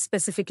 patent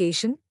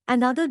specification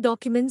and other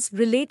documents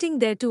relating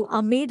thereto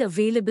are made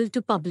available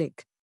to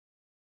public.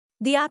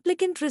 The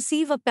applicant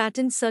receive a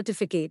patent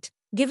certificate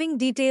giving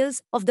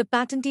details of the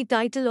patentee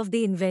title of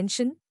the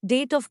invention,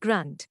 date of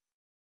grant.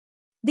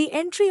 The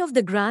entry of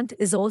the grant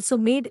is also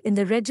made in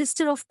the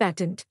Register of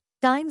Patent.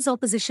 Times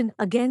opposition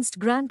against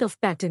grant of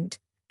patent.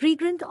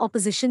 Pre-grant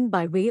opposition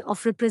by way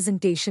of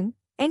representation.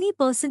 Any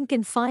person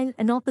can file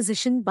an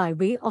opposition by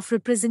way of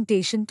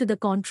representation to the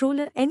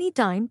controller any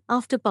time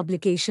after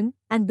publication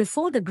and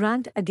before the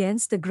grant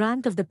against the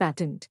grant of the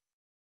patent.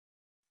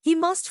 He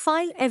must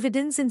file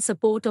evidence in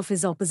support of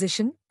his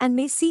opposition and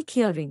may seek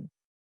hearing.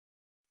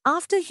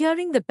 After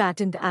hearing the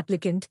patent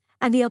applicant,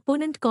 and the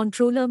opponent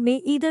controller may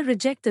either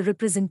reject the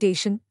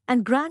representation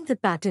and grant the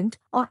patent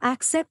or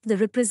accept the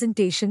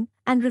representation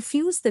and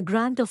refuse the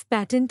grant of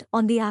patent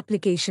on the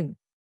application.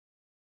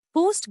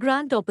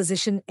 Post-grant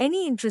opposition.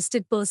 Any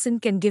interested person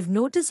can give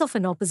notice of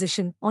an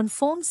opposition on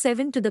Form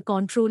 7 to the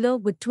controller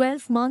with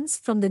 12 months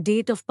from the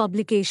date of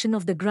publication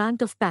of the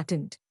grant of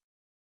patent.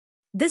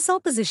 This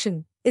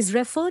opposition is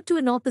referred to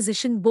an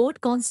opposition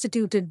board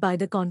constituted by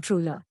the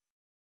controller.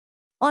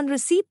 On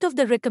receipt of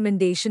the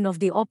recommendation of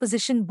the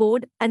opposition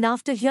board and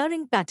after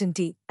hearing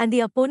patentee and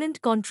the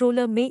opponent,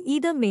 controller may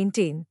either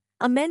maintain,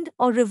 amend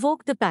or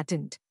revoke the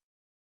patent.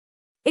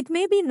 It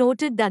may be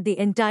noted that the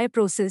entire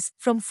process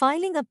from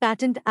filing a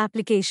patent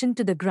application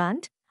to the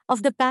grant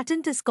of the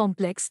patent is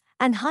complex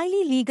and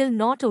highly legal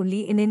not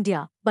only in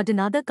India but in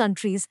other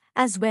countries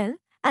as well,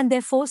 and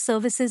therefore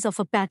services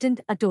of a patent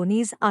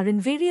attorneys are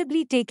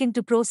invariably taken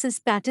to process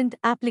patent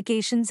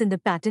applications in the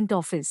patent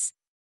office.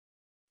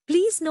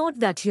 Please note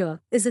that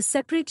here is a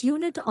separate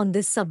unit on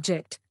this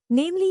subject,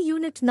 namely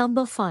unit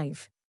number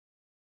 5.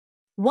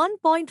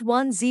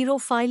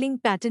 1.10 Filing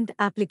patent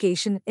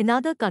application in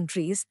other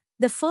countries.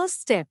 The first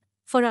step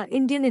for our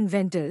Indian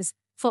inventors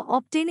for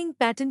obtaining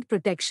patent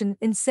protection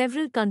in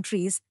several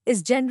countries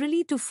is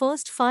generally to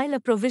first file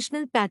a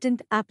provisional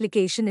patent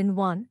application in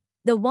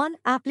the one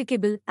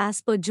applicable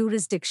as per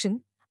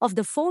jurisdiction of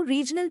the 4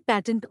 regional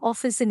patent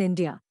office in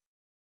India.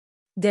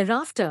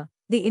 Thereafter,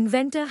 the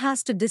inventor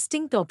has two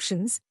distinct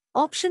options.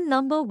 Option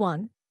number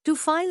 1, to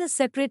file a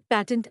separate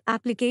patent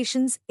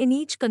applications in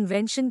each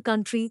convention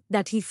country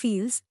that he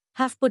feels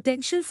have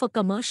potential for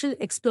commercial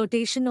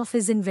exploitation of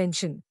his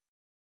invention.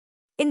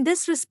 In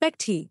this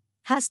respect, he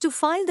has to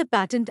file the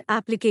patent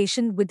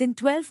application within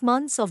 12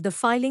 months of the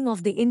filing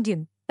of the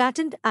Indian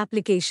patent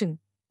application.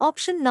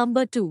 Option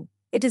number 2,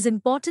 it is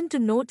important to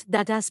note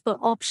that as per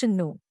option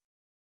no.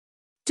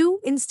 2.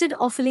 Instead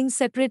of filing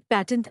separate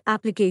patent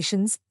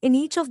applications in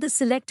each of the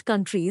select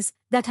countries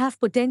that have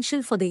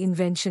potential for the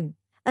invention,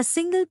 a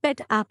single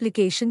PET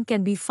application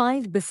can be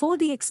filed before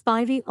the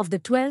expiry of the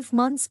 12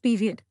 months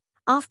period.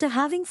 After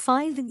having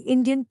filed the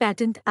Indian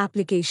patent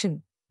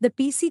application, the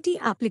PCT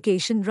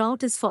application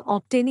route is for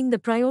obtaining the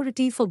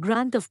priority for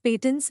grant of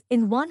patents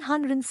in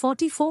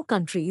 144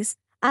 countries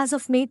as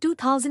of May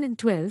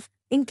 2012,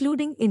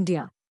 including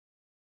India.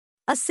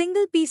 A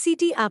single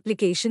PCT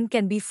application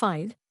can be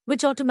filed,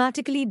 which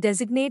automatically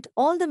designate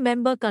all the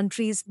member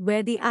countries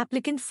where the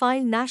applicant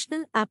filed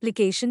national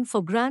application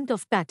for grant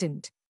of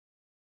patent.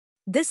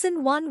 This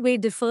in one way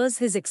defers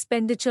his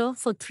expenditure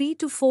for 3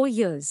 to 4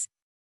 years.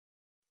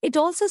 It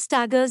also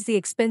staggers the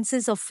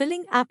expenses of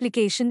filling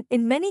application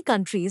in many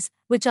countries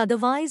which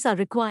otherwise are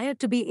required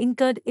to be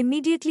incurred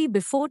immediately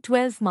before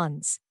 12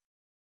 months.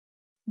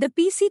 The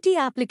PCT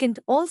applicant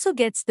also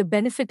gets the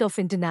benefit of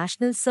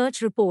international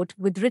search report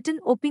with written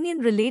opinion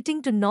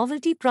relating to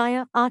novelty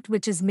prior art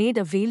which is made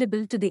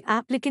available to the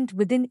applicant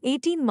within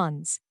 18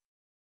 months.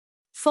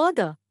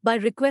 Further, by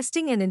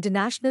requesting an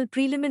international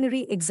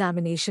preliminary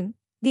examination,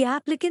 the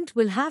applicant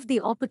will have the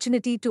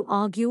opportunity to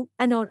argue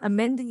and/or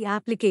amend the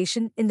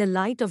application in the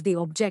light of the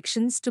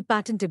objections to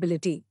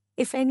patentability,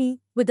 if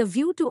any, with a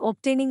view to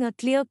obtaining a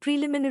clear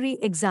preliminary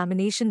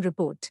examination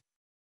report.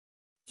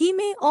 He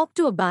may opt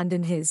to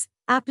abandon his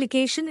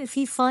application if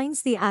he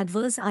finds the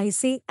adverse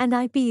ISA and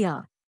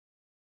IPR.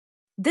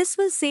 This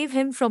will save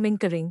him from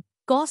incurring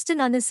cost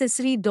and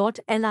unnecessary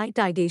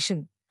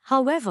litigation.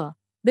 However,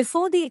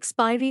 before the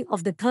expiry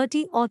of the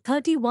 30 or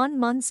 31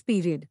 months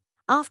period,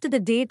 after the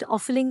date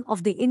of filing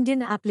of the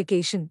Indian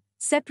application,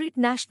 separate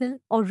national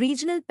or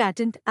regional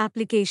patent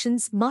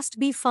applications must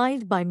be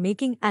filed by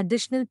making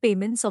additional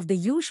payments of the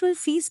usual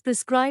fees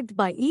prescribed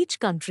by each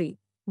country.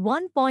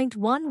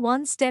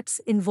 1.11 Steps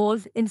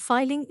involved in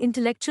filing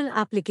intellectual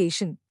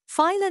application.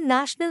 File a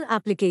national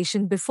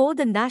application before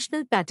the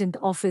National Patent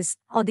Office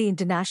or the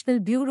International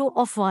Bureau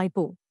of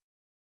WIPO.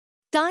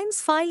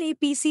 Times file a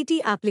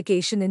PCT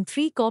application in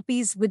 3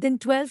 copies within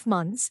 12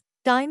 months.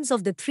 Times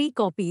of the 3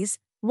 copies: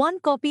 1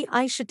 copy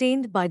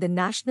issued by the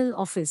National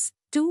Office,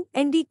 2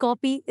 ND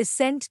copy is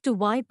sent to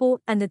WIPO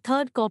and the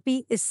 3rd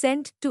copy is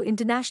sent to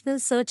International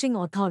Searching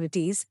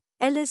Authorities,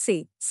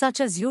 LSA,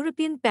 such as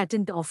European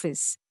Patent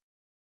Office,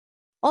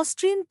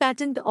 Austrian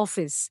Patent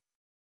Office,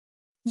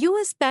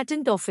 US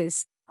Patent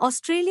Office,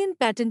 Australian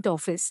Patent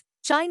Office,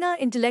 China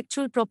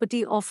Intellectual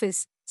Property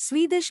Office,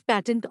 Swedish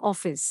Patent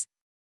Office.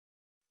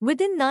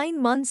 Within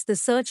 9 months the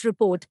search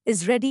report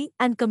is ready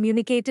and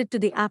communicated to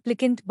the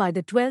applicant by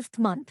the 12th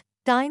month.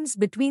 Times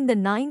between the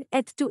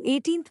 9th to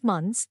 18th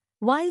months,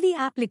 while the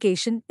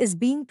application is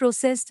being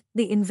processed,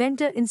 the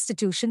inventor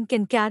institution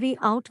can carry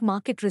out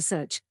market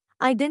research,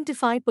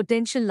 identify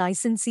potential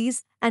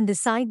licensees, and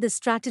decide the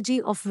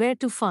strategy of where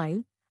to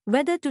file,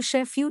 whether to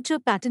share future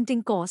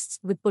patenting costs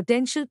with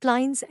potential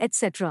clients,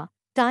 etc.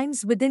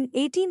 Times within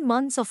 18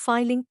 months of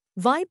filing,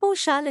 WIPO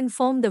shall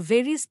inform the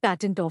various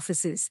patent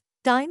offices.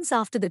 Times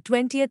after the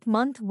 20th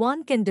month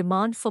one can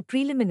demand for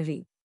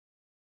preliminary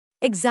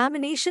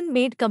examination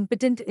made.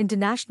 Competent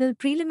international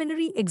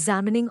preliminary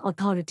examining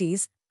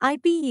authorities,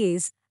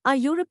 IPEAs, are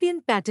European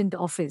Patent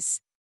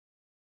Office,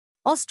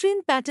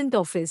 Austrian Patent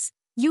Office,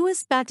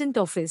 US Patent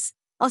Office,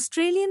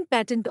 Australian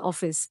Patent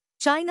Office,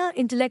 China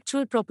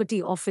Intellectual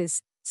Property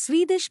Office,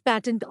 Swedish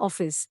Patent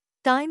Office,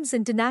 Times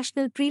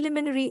International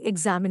Preliminary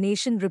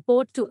Examination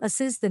Report to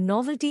assess the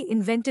novelty,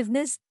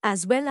 inventiveness,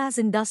 as well as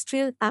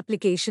industrial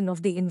application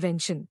of the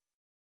invention.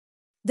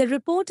 The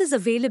report is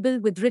available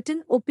with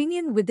written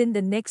opinion within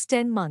the next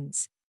 10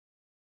 months.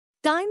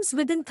 Times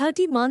within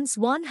 30 months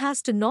one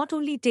has to not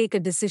only take a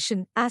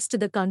decision as to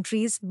the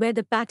countries where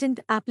the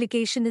patent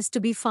application is to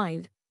be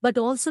filed, but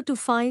also to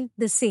file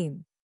the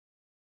same.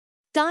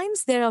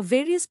 Times there are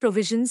various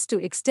provisions to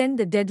extend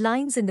the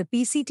deadlines in the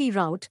PCT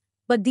route,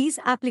 but these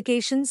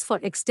applications for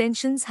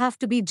extensions have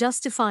to be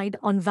justified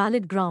on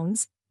valid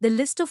grounds. The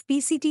list of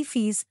PCT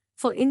fees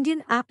for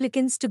Indian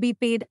applicants to be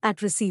paid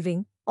at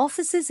receiving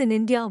offices in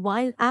India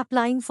while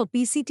applying for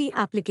PCT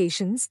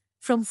applications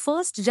from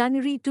 1st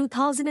January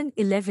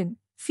 2011,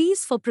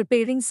 fees for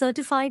preparing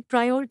certified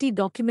priority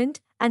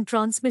document and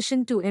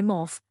transmission to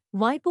MOF,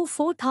 WIPO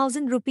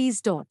 4,000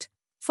 rupees.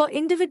 For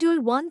individual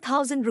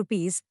 1,000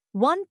 rupees,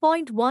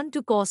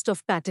 1.12 cost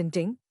of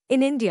patenting.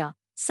 In India,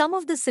 some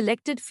of the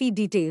selected fee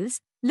details,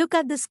 look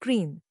at the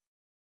screen.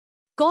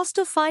 Cost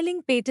of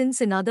filing patents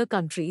in other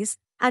countries.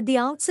 At the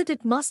outset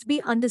it must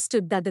be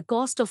understood that the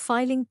cost of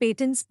filing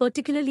patents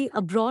particularly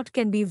abroad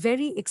can be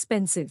very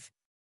expensive.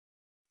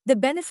 The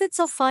benefits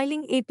of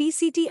filing a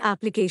PCT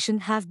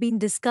application have been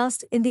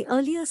discussed in the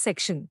earlier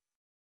section.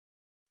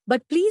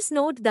 But please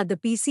note that the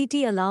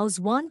PCT allows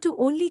one to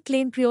only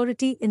claim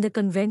priority in the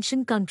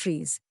convention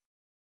countries.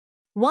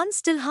 One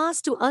still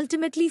has to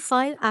ultimately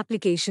file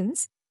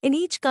applications in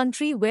each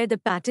country where the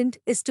patent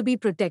is to be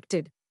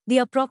protected. The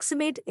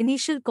approximate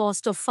initial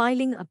cost of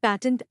filing a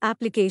patent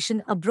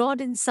application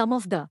abroad in some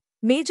of the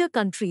major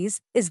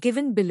countries is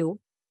given below.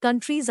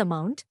 Countries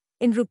amount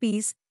in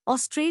rupees: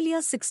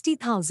 Australia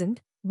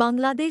 60,000,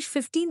 Bangladesh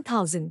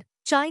 15,000,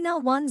 China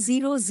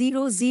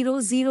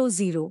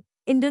 100,000,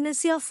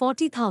 Indonesia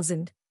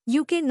 40,000,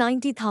 UK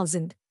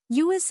 90,000,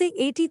 USA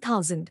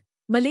 80,000,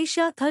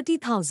 Malaysia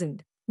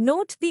 30,000.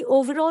 Note the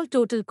overall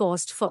total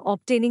cost for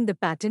obtaining the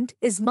patent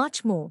is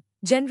much more,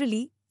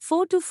 generally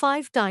 4 to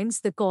 5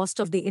 times the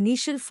cost of the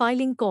initial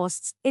filing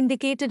costs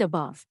indicated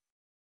above.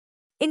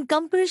 In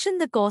comparison,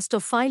 the cost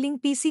of filing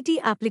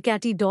PCT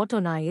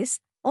applicati.on is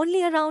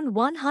only around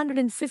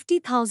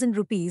 150,000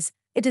 rupees.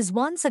 It is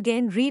once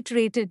again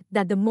reiterated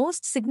that the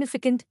most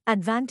significant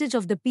advantage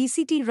of the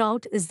PCT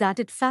route is that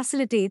it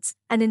facilitates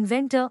an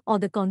inventor or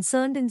the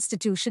concerned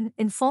institution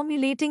in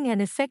formulating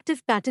an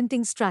effective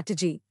patenting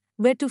strategy,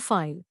 where to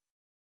file,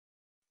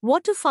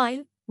 what to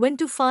file, when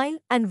to file,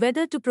 and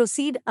whether to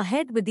proceed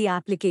ahead with the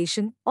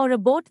application or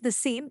abort the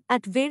same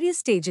at various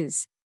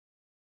stages.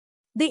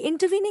 The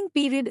intervening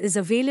period is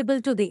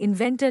available to the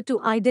inventor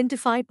to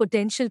identify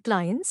potential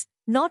clients,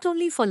 not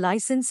only for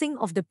licensing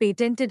of the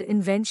patented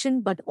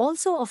invention but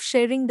also of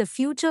sharing the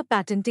future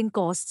patenting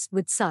costs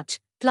with such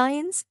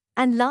clients,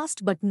 and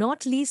last but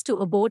not least to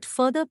abort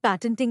further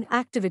patenting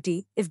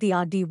activity if the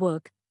R&D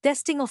work,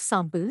 testing of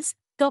samples,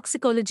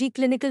 toxicology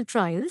clinical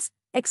trials,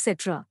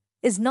 etc.,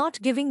 is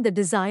not giving the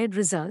desired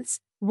results.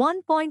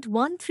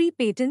 1.13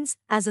 Patents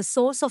as a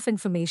source of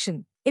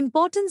information.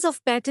 Importance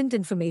of patent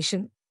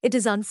information. It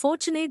is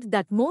unfortunate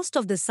that most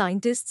of the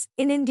scientists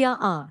in India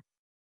are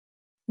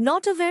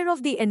not aware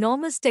of the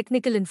enormous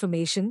technical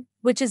information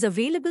which is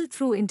available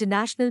through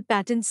international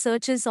patent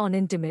searches on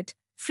internet,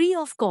 free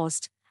of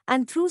cost,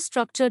 and through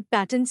structured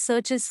patent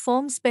searches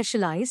from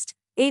specialized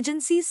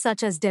agencies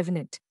such as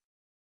DevNet.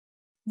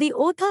 The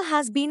author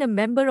has been a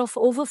member of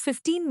over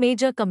 15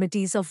 major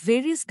committees of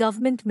various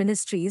government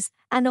ministries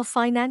and of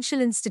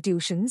financial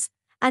institutions,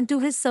 and to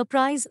his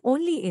surprise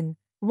only in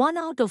 1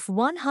 out of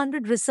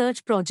 100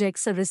 research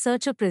projects a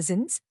researcher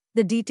presents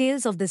the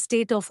details of the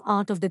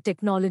state-of-art of the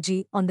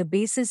technology on the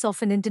basis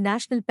of an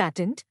international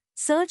patent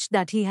search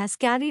that he has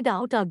carried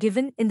out are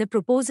given in the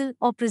proposal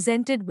or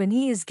presented when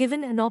he is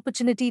given an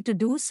opportunity to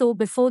do so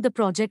before the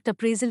project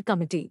appraisal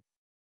committee.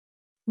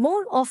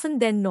 More often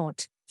than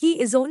not, he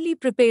is only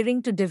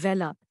preparing to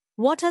develop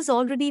what has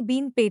already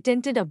been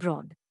patented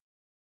abroad.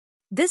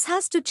 This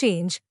has to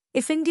change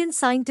if Indian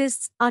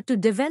scientists are to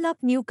develop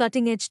new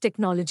cutting-edge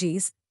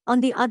technologies.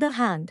 On the other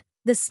hand,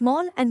 the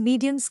small and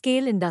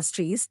medium-scale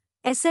industries,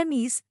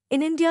 SMEs,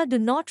 in India do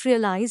not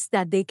realize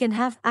that they can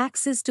have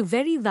access to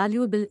very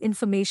valuable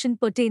information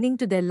pertaining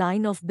to their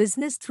line of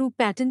business through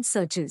patent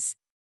searches.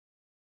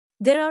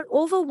 There are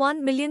over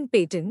 1 million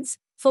patents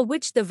for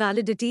which the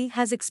validity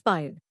has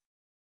expired.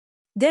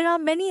 There are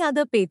many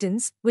other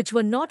patents which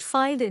were not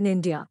filed in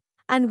India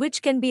and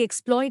which can be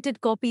exploited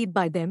copied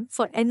by them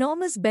for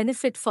enormous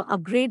benefit for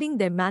upgrading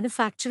their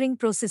manufacturing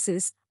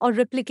processes or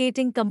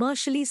replicating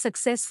commercially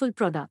successful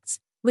products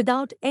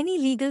without any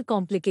legal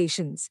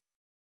complications.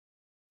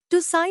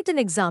 To cite an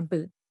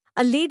example,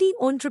 a lady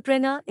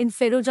entrepreneur in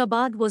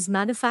Firozabad was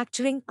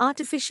manufacturing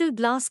artificial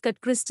glass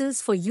cut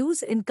crystals for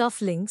use in cuff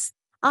links,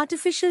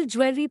 artificial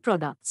jewelry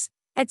products,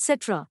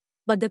 etc.,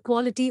 but the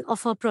quality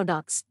of her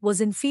products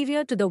was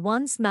inferior to the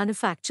ones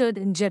manufactured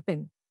in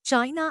Japan,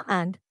 China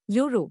and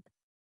Europe.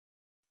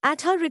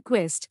 At her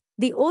request,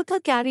 the author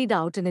carried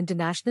out an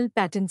international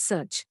patent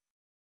search.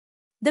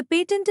 The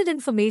patented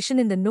information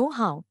in the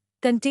know-how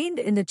contained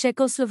in the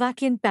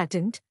Czechoslovakian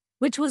patent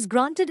which was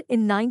granted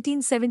in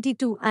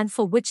 1972 and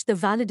for which the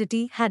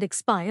validity had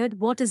expired.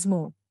 What is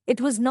more,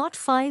 it was not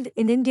filed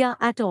in India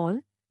at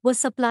all, was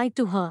supplied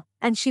to her,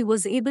 and she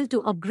was able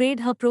to upgrade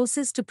her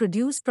process to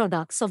produce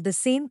products of the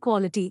same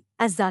quality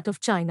as that of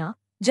China,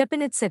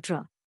 Japan,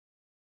 etc.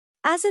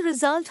 As a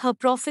result, her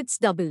profits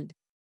doubled.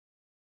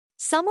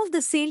 Some of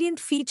the salient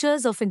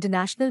features of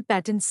international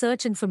patent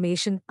search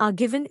information are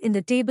given in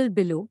the table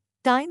below.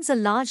 Times a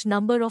large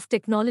number of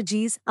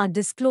technologies are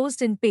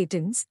disclosed in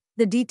patents,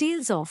 the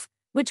details of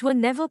which were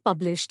never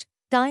published.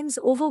 Times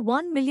over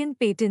 1 million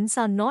patents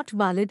are not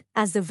valid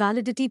as the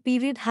validity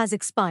period has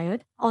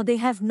expired or they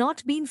have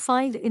not been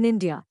filed in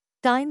India.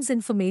 Times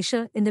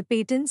information in the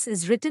patents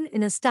is written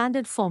in a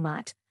standard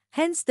format,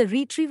 hence the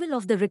retrieval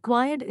of the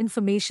required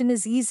information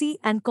is easy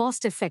and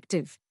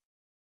cost-effective.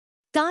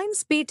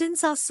 Times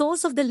patents are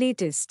source of the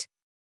latest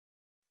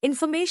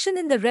information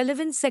in the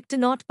relevant sector,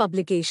 not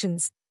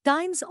publications.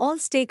 Times all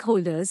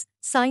stakeholders,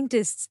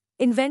 scientists,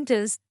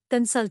 inventors,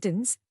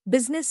 consultants,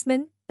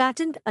 businessmen,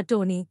 patent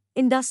attorney,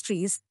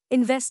 industries,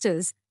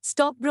 investors,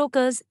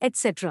 stockbrokers,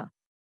 etc.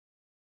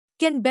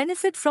 can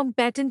benefit from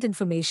patent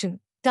information.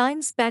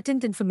 Times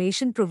patent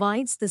information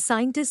provides the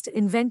scientist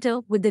inventor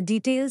with the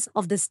details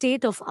of the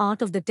state of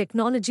art of the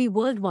technology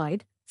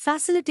worldwide,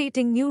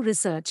 facilitating new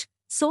research.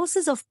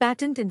 Sources of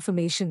patent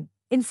information.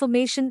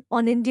 Information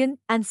on Indian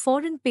and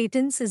foreign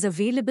patents is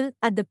available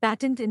at the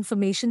Patent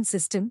Information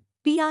System,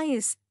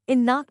 PIS,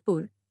 in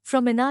Nagpur,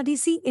 from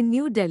NRDC in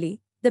New Delhi,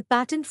 the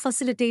Patent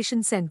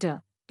Facilitation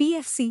Center,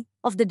 PFC,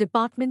 of the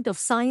Department of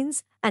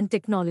Science and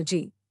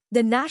Technology,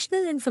 the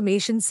National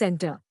Information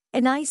Center,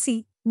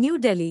 NIC, New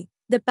Delhi,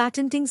 the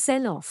Patenting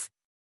Cell of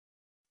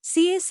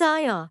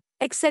CSIR,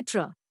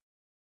 etc.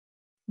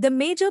 The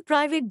major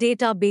private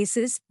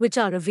databases which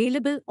are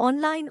available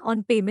online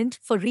on payment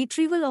for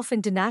retrieval of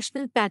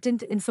international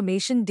patent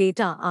information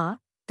data are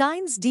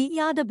Times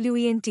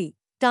DERWENT,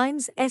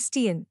 Times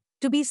STN,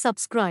 to be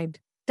subscribed,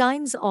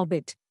 Times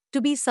Orbit, to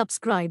be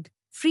subscribed,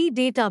 free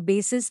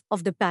databases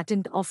of the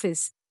Patent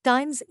Office,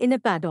 Times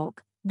INAPADOC,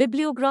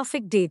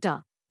 bibliographic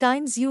data,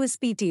 Times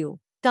USPTO,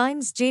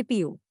 Times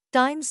JPO,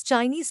 Times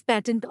Chinese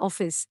Patent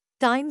Office,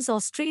 Times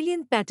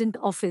Australian Patent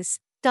Office,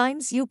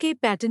 Times UK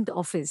Patent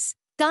Office,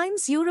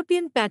 Times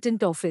European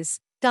Patent Office,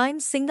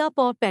 Times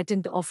Singapore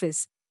Patent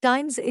Office,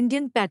 Times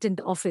Indian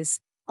Patent Office.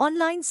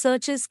 Online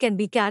searches can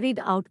be carried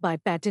out by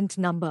patent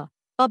number,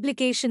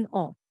 publication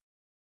or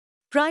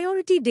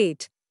priority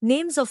date,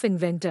 names of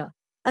inventor,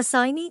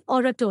 assignee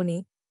or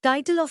attorney,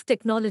 title of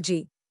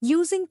technology,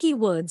 using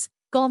keywords,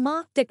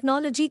 comma,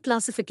 technology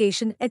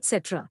classification,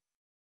 etc.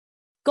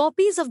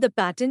 Copies of the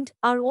patent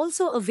are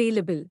also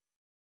available.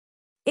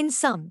 In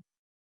some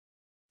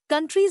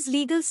countries,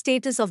 legal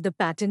status of the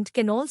patent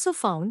can also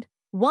found.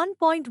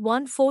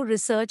 1.14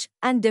 Research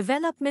and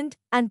Development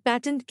and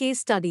Patent Case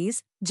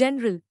Studies,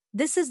 General.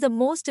 This is the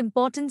most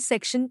important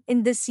section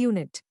in this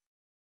unit.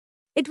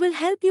 It will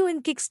help you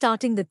in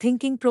kick-starting the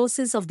thinking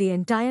process of the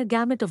entire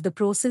gamut of the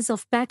process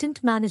of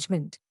patent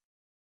management.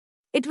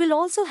 It will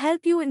also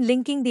help you in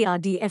linking the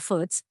R&D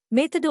efforts,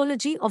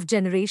 methodology of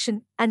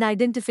generation and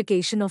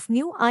identification of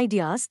new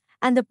ideas,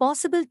 and the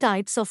possible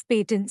types of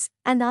patents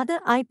and other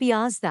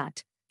IPRs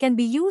that can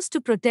be used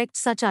to protect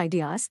such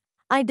ideas,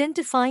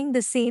 identifying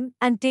the same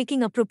and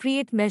taking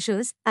appropriate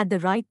measures at the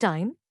right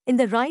time, in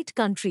the right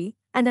country,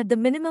 and at the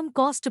minimum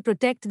cost to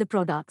protect the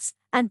products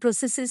and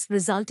processes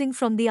resulting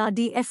from the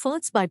R&D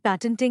efforts by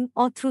patenting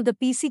or through the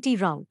PCT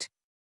route.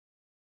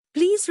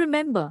 Please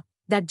remember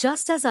that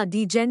just as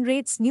R&D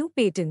generates new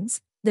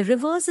patents, the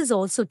reverse is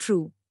also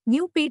true.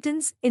 New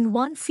patents in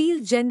one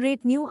field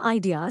generate new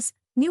ideas,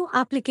 new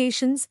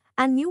applications,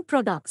 and new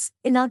products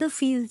in other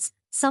fields,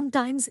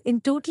 sometimes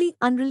in totally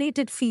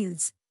unrelated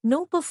fields.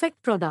 No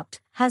perfect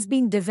product has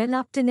been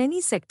developed in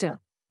any sector.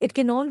 It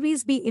can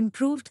always be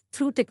improved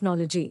through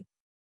technology.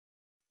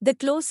 The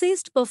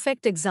closest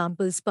perfect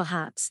examples,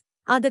 perhaps,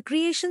 are the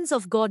creations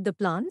of God, the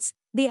plants,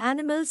 the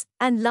animals,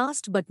 and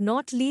last but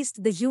not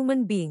least, the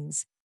human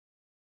beings.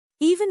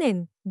 Even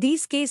in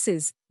these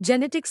cases,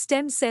 genetic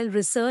stem cell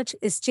research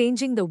is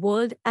changing the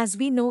world as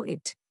we know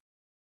it.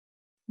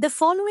 The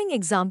following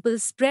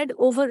examples, spread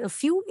over a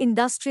few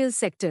industrial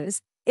sectors,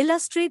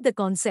 illustrate the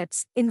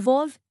concepts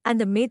involved and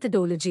the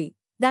methodology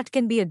that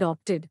can be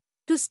adopted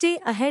to stay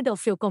ahead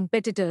of your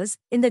competitors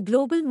in the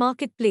global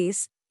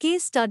marketplace.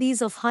 Case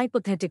studies of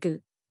hypothetical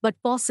but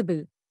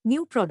possible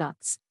new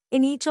products.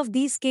 In each of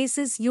these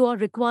cases, you are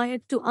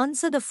required to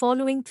answer the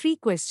following three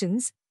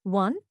questions.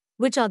 1.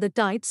 Which are the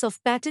types of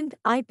patent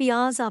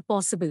IPRs are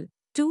possible?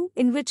 2.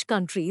 In which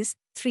countries?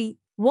 3.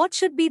 What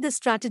should be the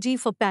strategy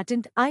for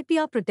patent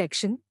IPR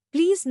protection?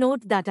 Please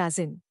note that as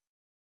in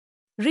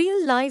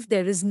real life,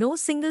 there is no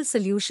single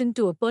solution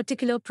to a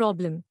particular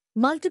problem.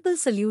 Multiple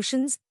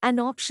solutions and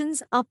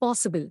options are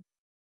possible.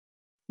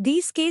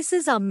 These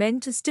cases are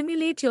meant to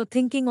stimulate your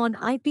thinking on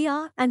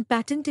IPR and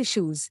patent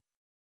issues.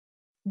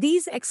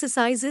 These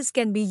exercises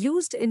can be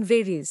used in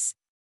various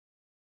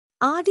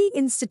R&D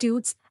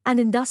institutes and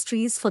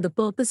industries for the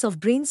purpose of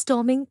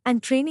brainstorming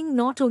and training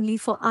not only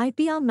for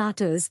IPR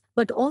matters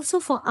but also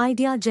for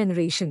idea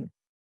generation.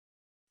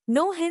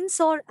 No hints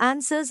or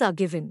answers are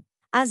given,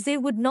 as they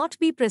would not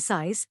be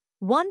precise.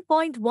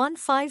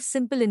 1.15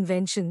 Simple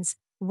inventions.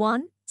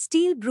 1.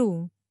 Steel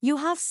broom. You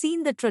have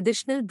seen the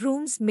traditional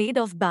brooms made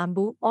of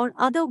bamboo or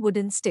other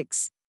wooden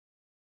sticks.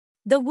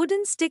 The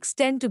wooden sticks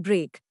tend to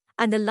break,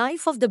 and the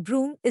life of the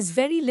broom is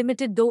very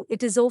limited, though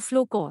it is of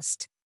low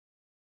cost.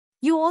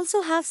 You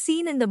also have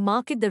seen in the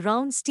market the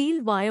round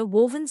steel wire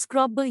woven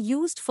scrubber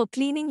used for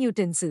cleaning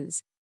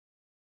utensils.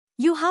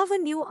 You have a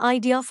new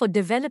idea for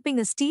developing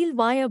a steel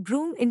wire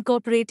broom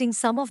incorporating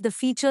some of the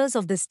features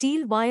of the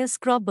steel wire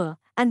scrubber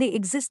and the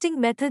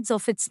existing methods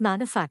of its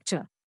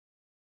manufacture.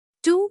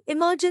 2.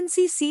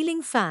 Emergency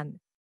ceiling fan.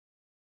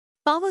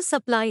 Power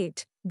supply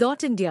it.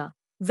 India,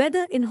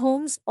 whether in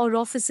homes or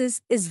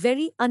offices, is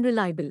very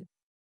unreliable.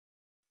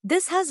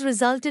 This has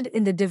resulted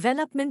in the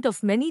development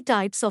of many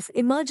types of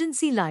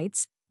emergency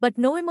lights, but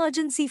no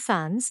emergency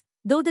fans,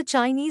 though the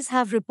Chinese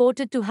have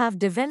reported to have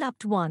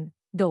developed one.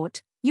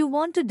 You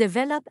want to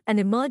develop an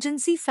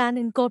emergency fan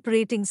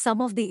incorporating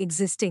some of the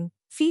existing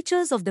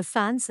features of the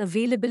fans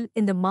available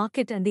in the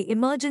market and the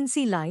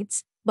emergency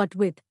lights, but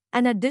with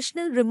an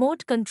additional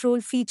remote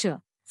control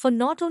feature for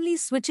not only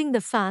switching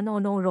the fan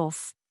on or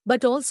off,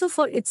 but also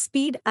for its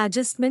speed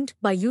adjustment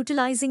by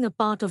utilizing a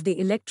part of the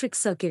electric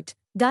circuit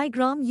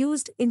diagram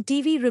used in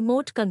TV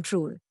remote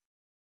control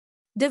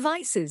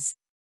devices.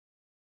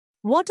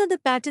 What are the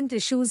patent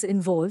issues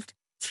involved?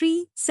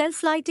 3.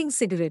 Self-lighting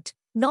cigarette.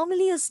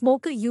 Normally a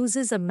smoker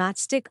uses a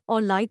matchstick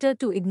or lighter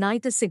to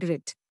ignite a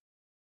cigarette.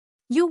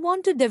 You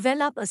want to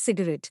develop a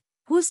cigarette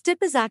whose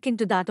tip is akin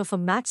to that of a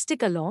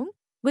matchstick, along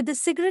with the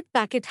cigarette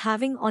packet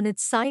having on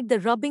its side the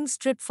rubbing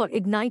strip for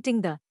igniting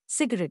the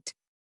cigarette.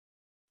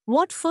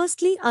 What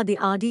firstly are the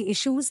R&D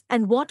issues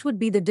and what would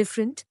be the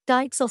different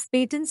types of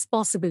patents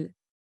possible?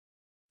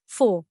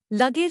 4.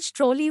 Luggage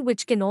trolley,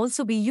 which can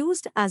also be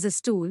used as a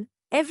stool.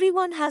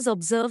 Everyone has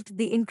observed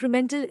the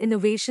incremental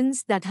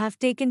innovations that have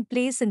taken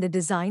place in the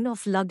design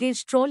of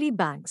luggage trolley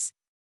bags.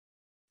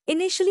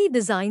 Initially,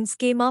 designs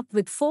came up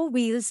with 4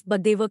 wheels,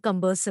 but they were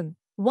cumbersome.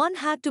 One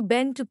had to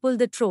bend to pull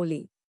the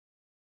trolley.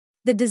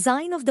 The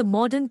design of the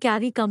modern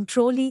carry-cum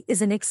trolley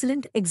is an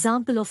excellent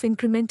example of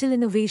incremental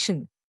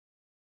innovation.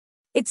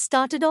 It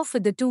started off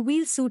with the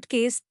 2-wheel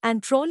suitcase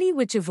and trolley,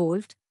 which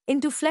evolved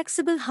into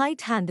flexible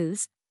height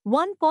handles.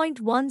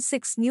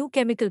 1.16 New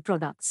chemical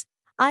products.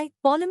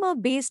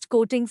 Polymer-based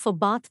coating for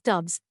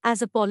bathtubs.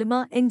 As a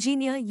polymer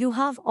engineer, you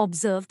have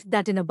observed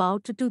that in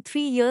about 2 to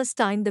 3 years'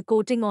 time the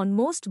coating on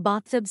most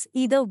bathtubs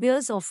either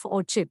wears off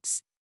or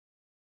chips.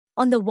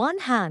 On the one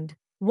hand,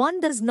 one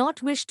does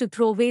not wish to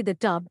throw away the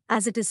tub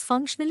as it is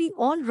functionally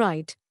all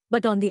right,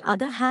 but on the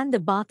other hand the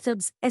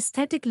bathtub's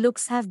aesthetic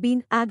looks have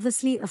been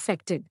adversely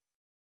affected.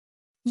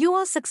 You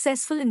are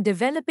successful in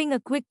developing a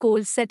quick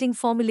cold setting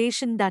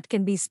formulation that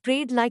can be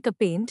sprayed like a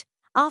paint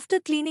after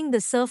cleaning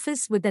the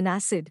surface with an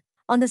acid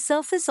on the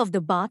surface of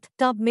the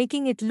bathtub,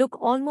 making it look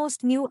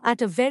almost new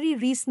at a very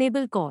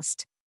reasonable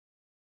cost.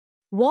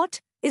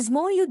 What is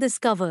more, you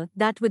discover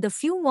that with a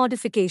few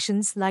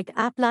modifications like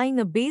applying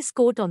a base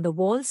coat on the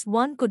walls,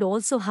 one could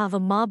also have a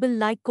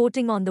marble-like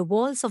coating on the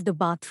walls of the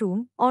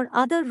bathroom or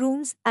other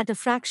rooms at a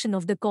fraction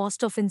of the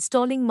cost of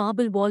installing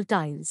marble wall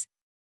tiles.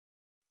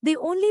 The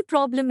only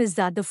problem is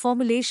that the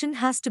formulation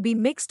has to be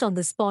mixed on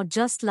the spot,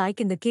 just like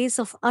in the case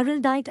of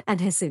araldite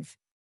adhesive.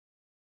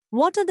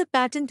 What are the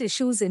patent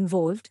issues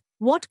involved?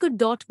 What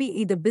could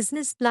be the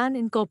business plan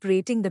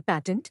incorporating the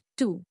patent?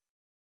 2.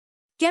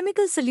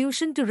 Chemical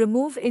solution to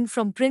remove ink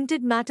from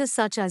printed matter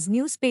such as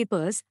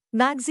newspapers,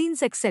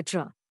 magazines,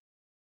 etc.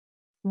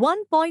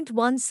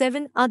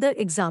 1.17 Other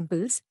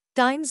examples.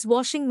 Times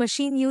washing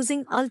machine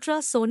using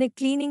ultrasonic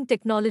cleaning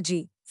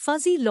technology,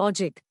 fuzzy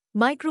logic,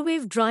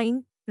 microwave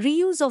drying,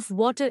 reuse of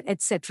water,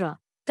 etc.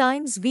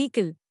 Times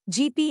vehicle,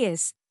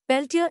 GPS,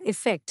 Peltier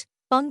effect,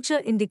 puncture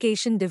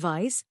indication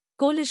device,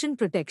 collision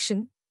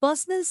protection,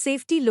 personal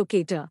safety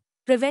locator,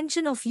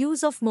 prevention of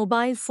use of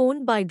mobile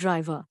phone by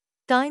driver.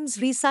 Times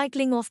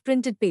recycling of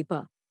printed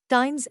paper.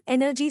 Times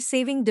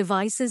energy-saving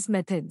devices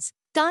methods.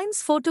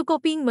 Times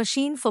photocopying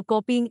machine for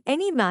copying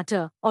any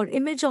matter or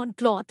image on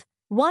cloth.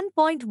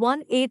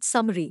 1.18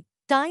 Summary.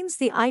 Times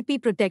the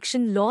IP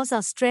protection laws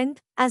are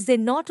strength, as they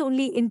not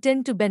only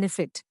intend to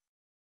benefit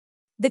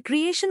the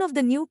creation of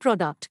the new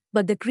product,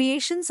 but the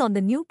creations on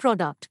the new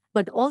product,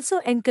 but also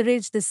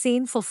encourage the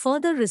same for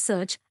further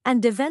research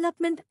and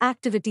development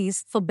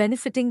activities for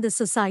benefiting the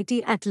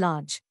society at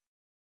large.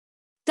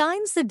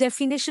 Times the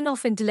definition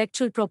of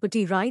intellectual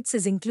property rights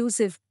is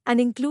inclusive and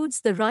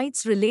includes the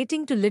rights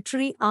relating to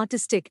literary,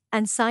 artistic,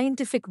 and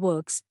scientific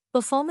works,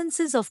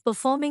 performances of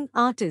performing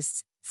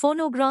artists,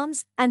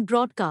 phonograms, and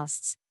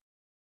broadcasts.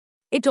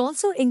 It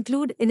also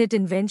includes in it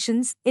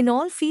inventions in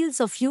all fields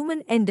of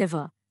human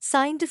endeavor,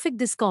 scientific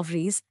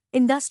discoveries,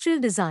 industrial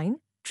design,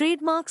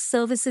 trademarks,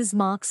 services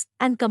marks,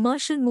 and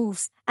commercial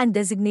moves, and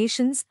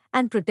designations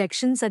and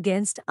protections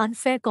against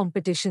unfair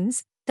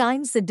competitions.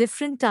 times the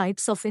different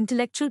types of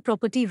intellectual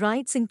property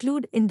rights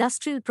include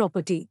industrial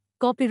property,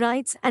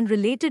 copyrights and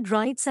related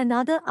rights and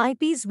other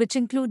IPs, which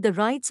include the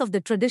rights of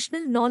the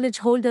traditional knowledge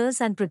holders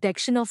and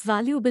protection of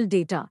valuable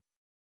data.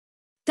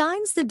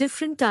 Times the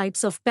different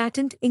types of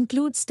patent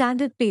include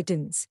standard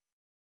patents,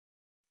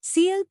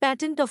 CL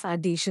patent of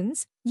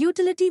additions,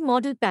 utility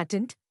model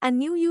patent, and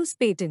new use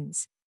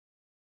patents.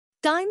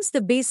 Times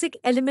the basic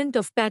element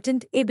of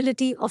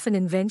patentability of an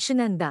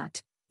invention, and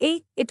that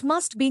A. It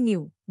must be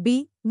new,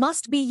 B.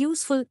 Must be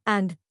useful,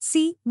 and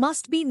C.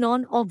 Must be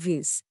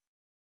non-obvious.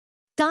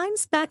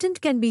 Times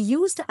patent can be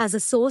used as a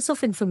source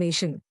of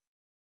information.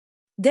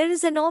 There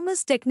is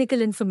enormous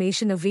technical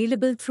information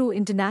available through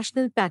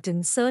international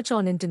patent search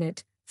on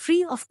internet,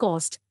 free of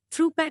cost,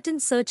 through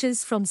patent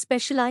searches from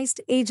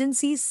specialized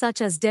agencies such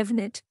as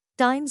DevNet.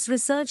 Times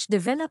research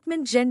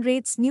development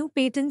generates new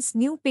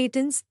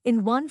patents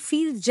in one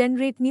field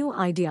generate new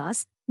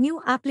ideas,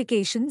 new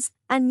applications,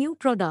 and new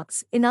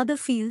products in other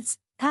fields.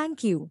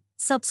 Thank you.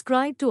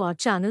 Subscribe to our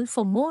channel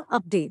for more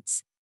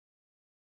updates.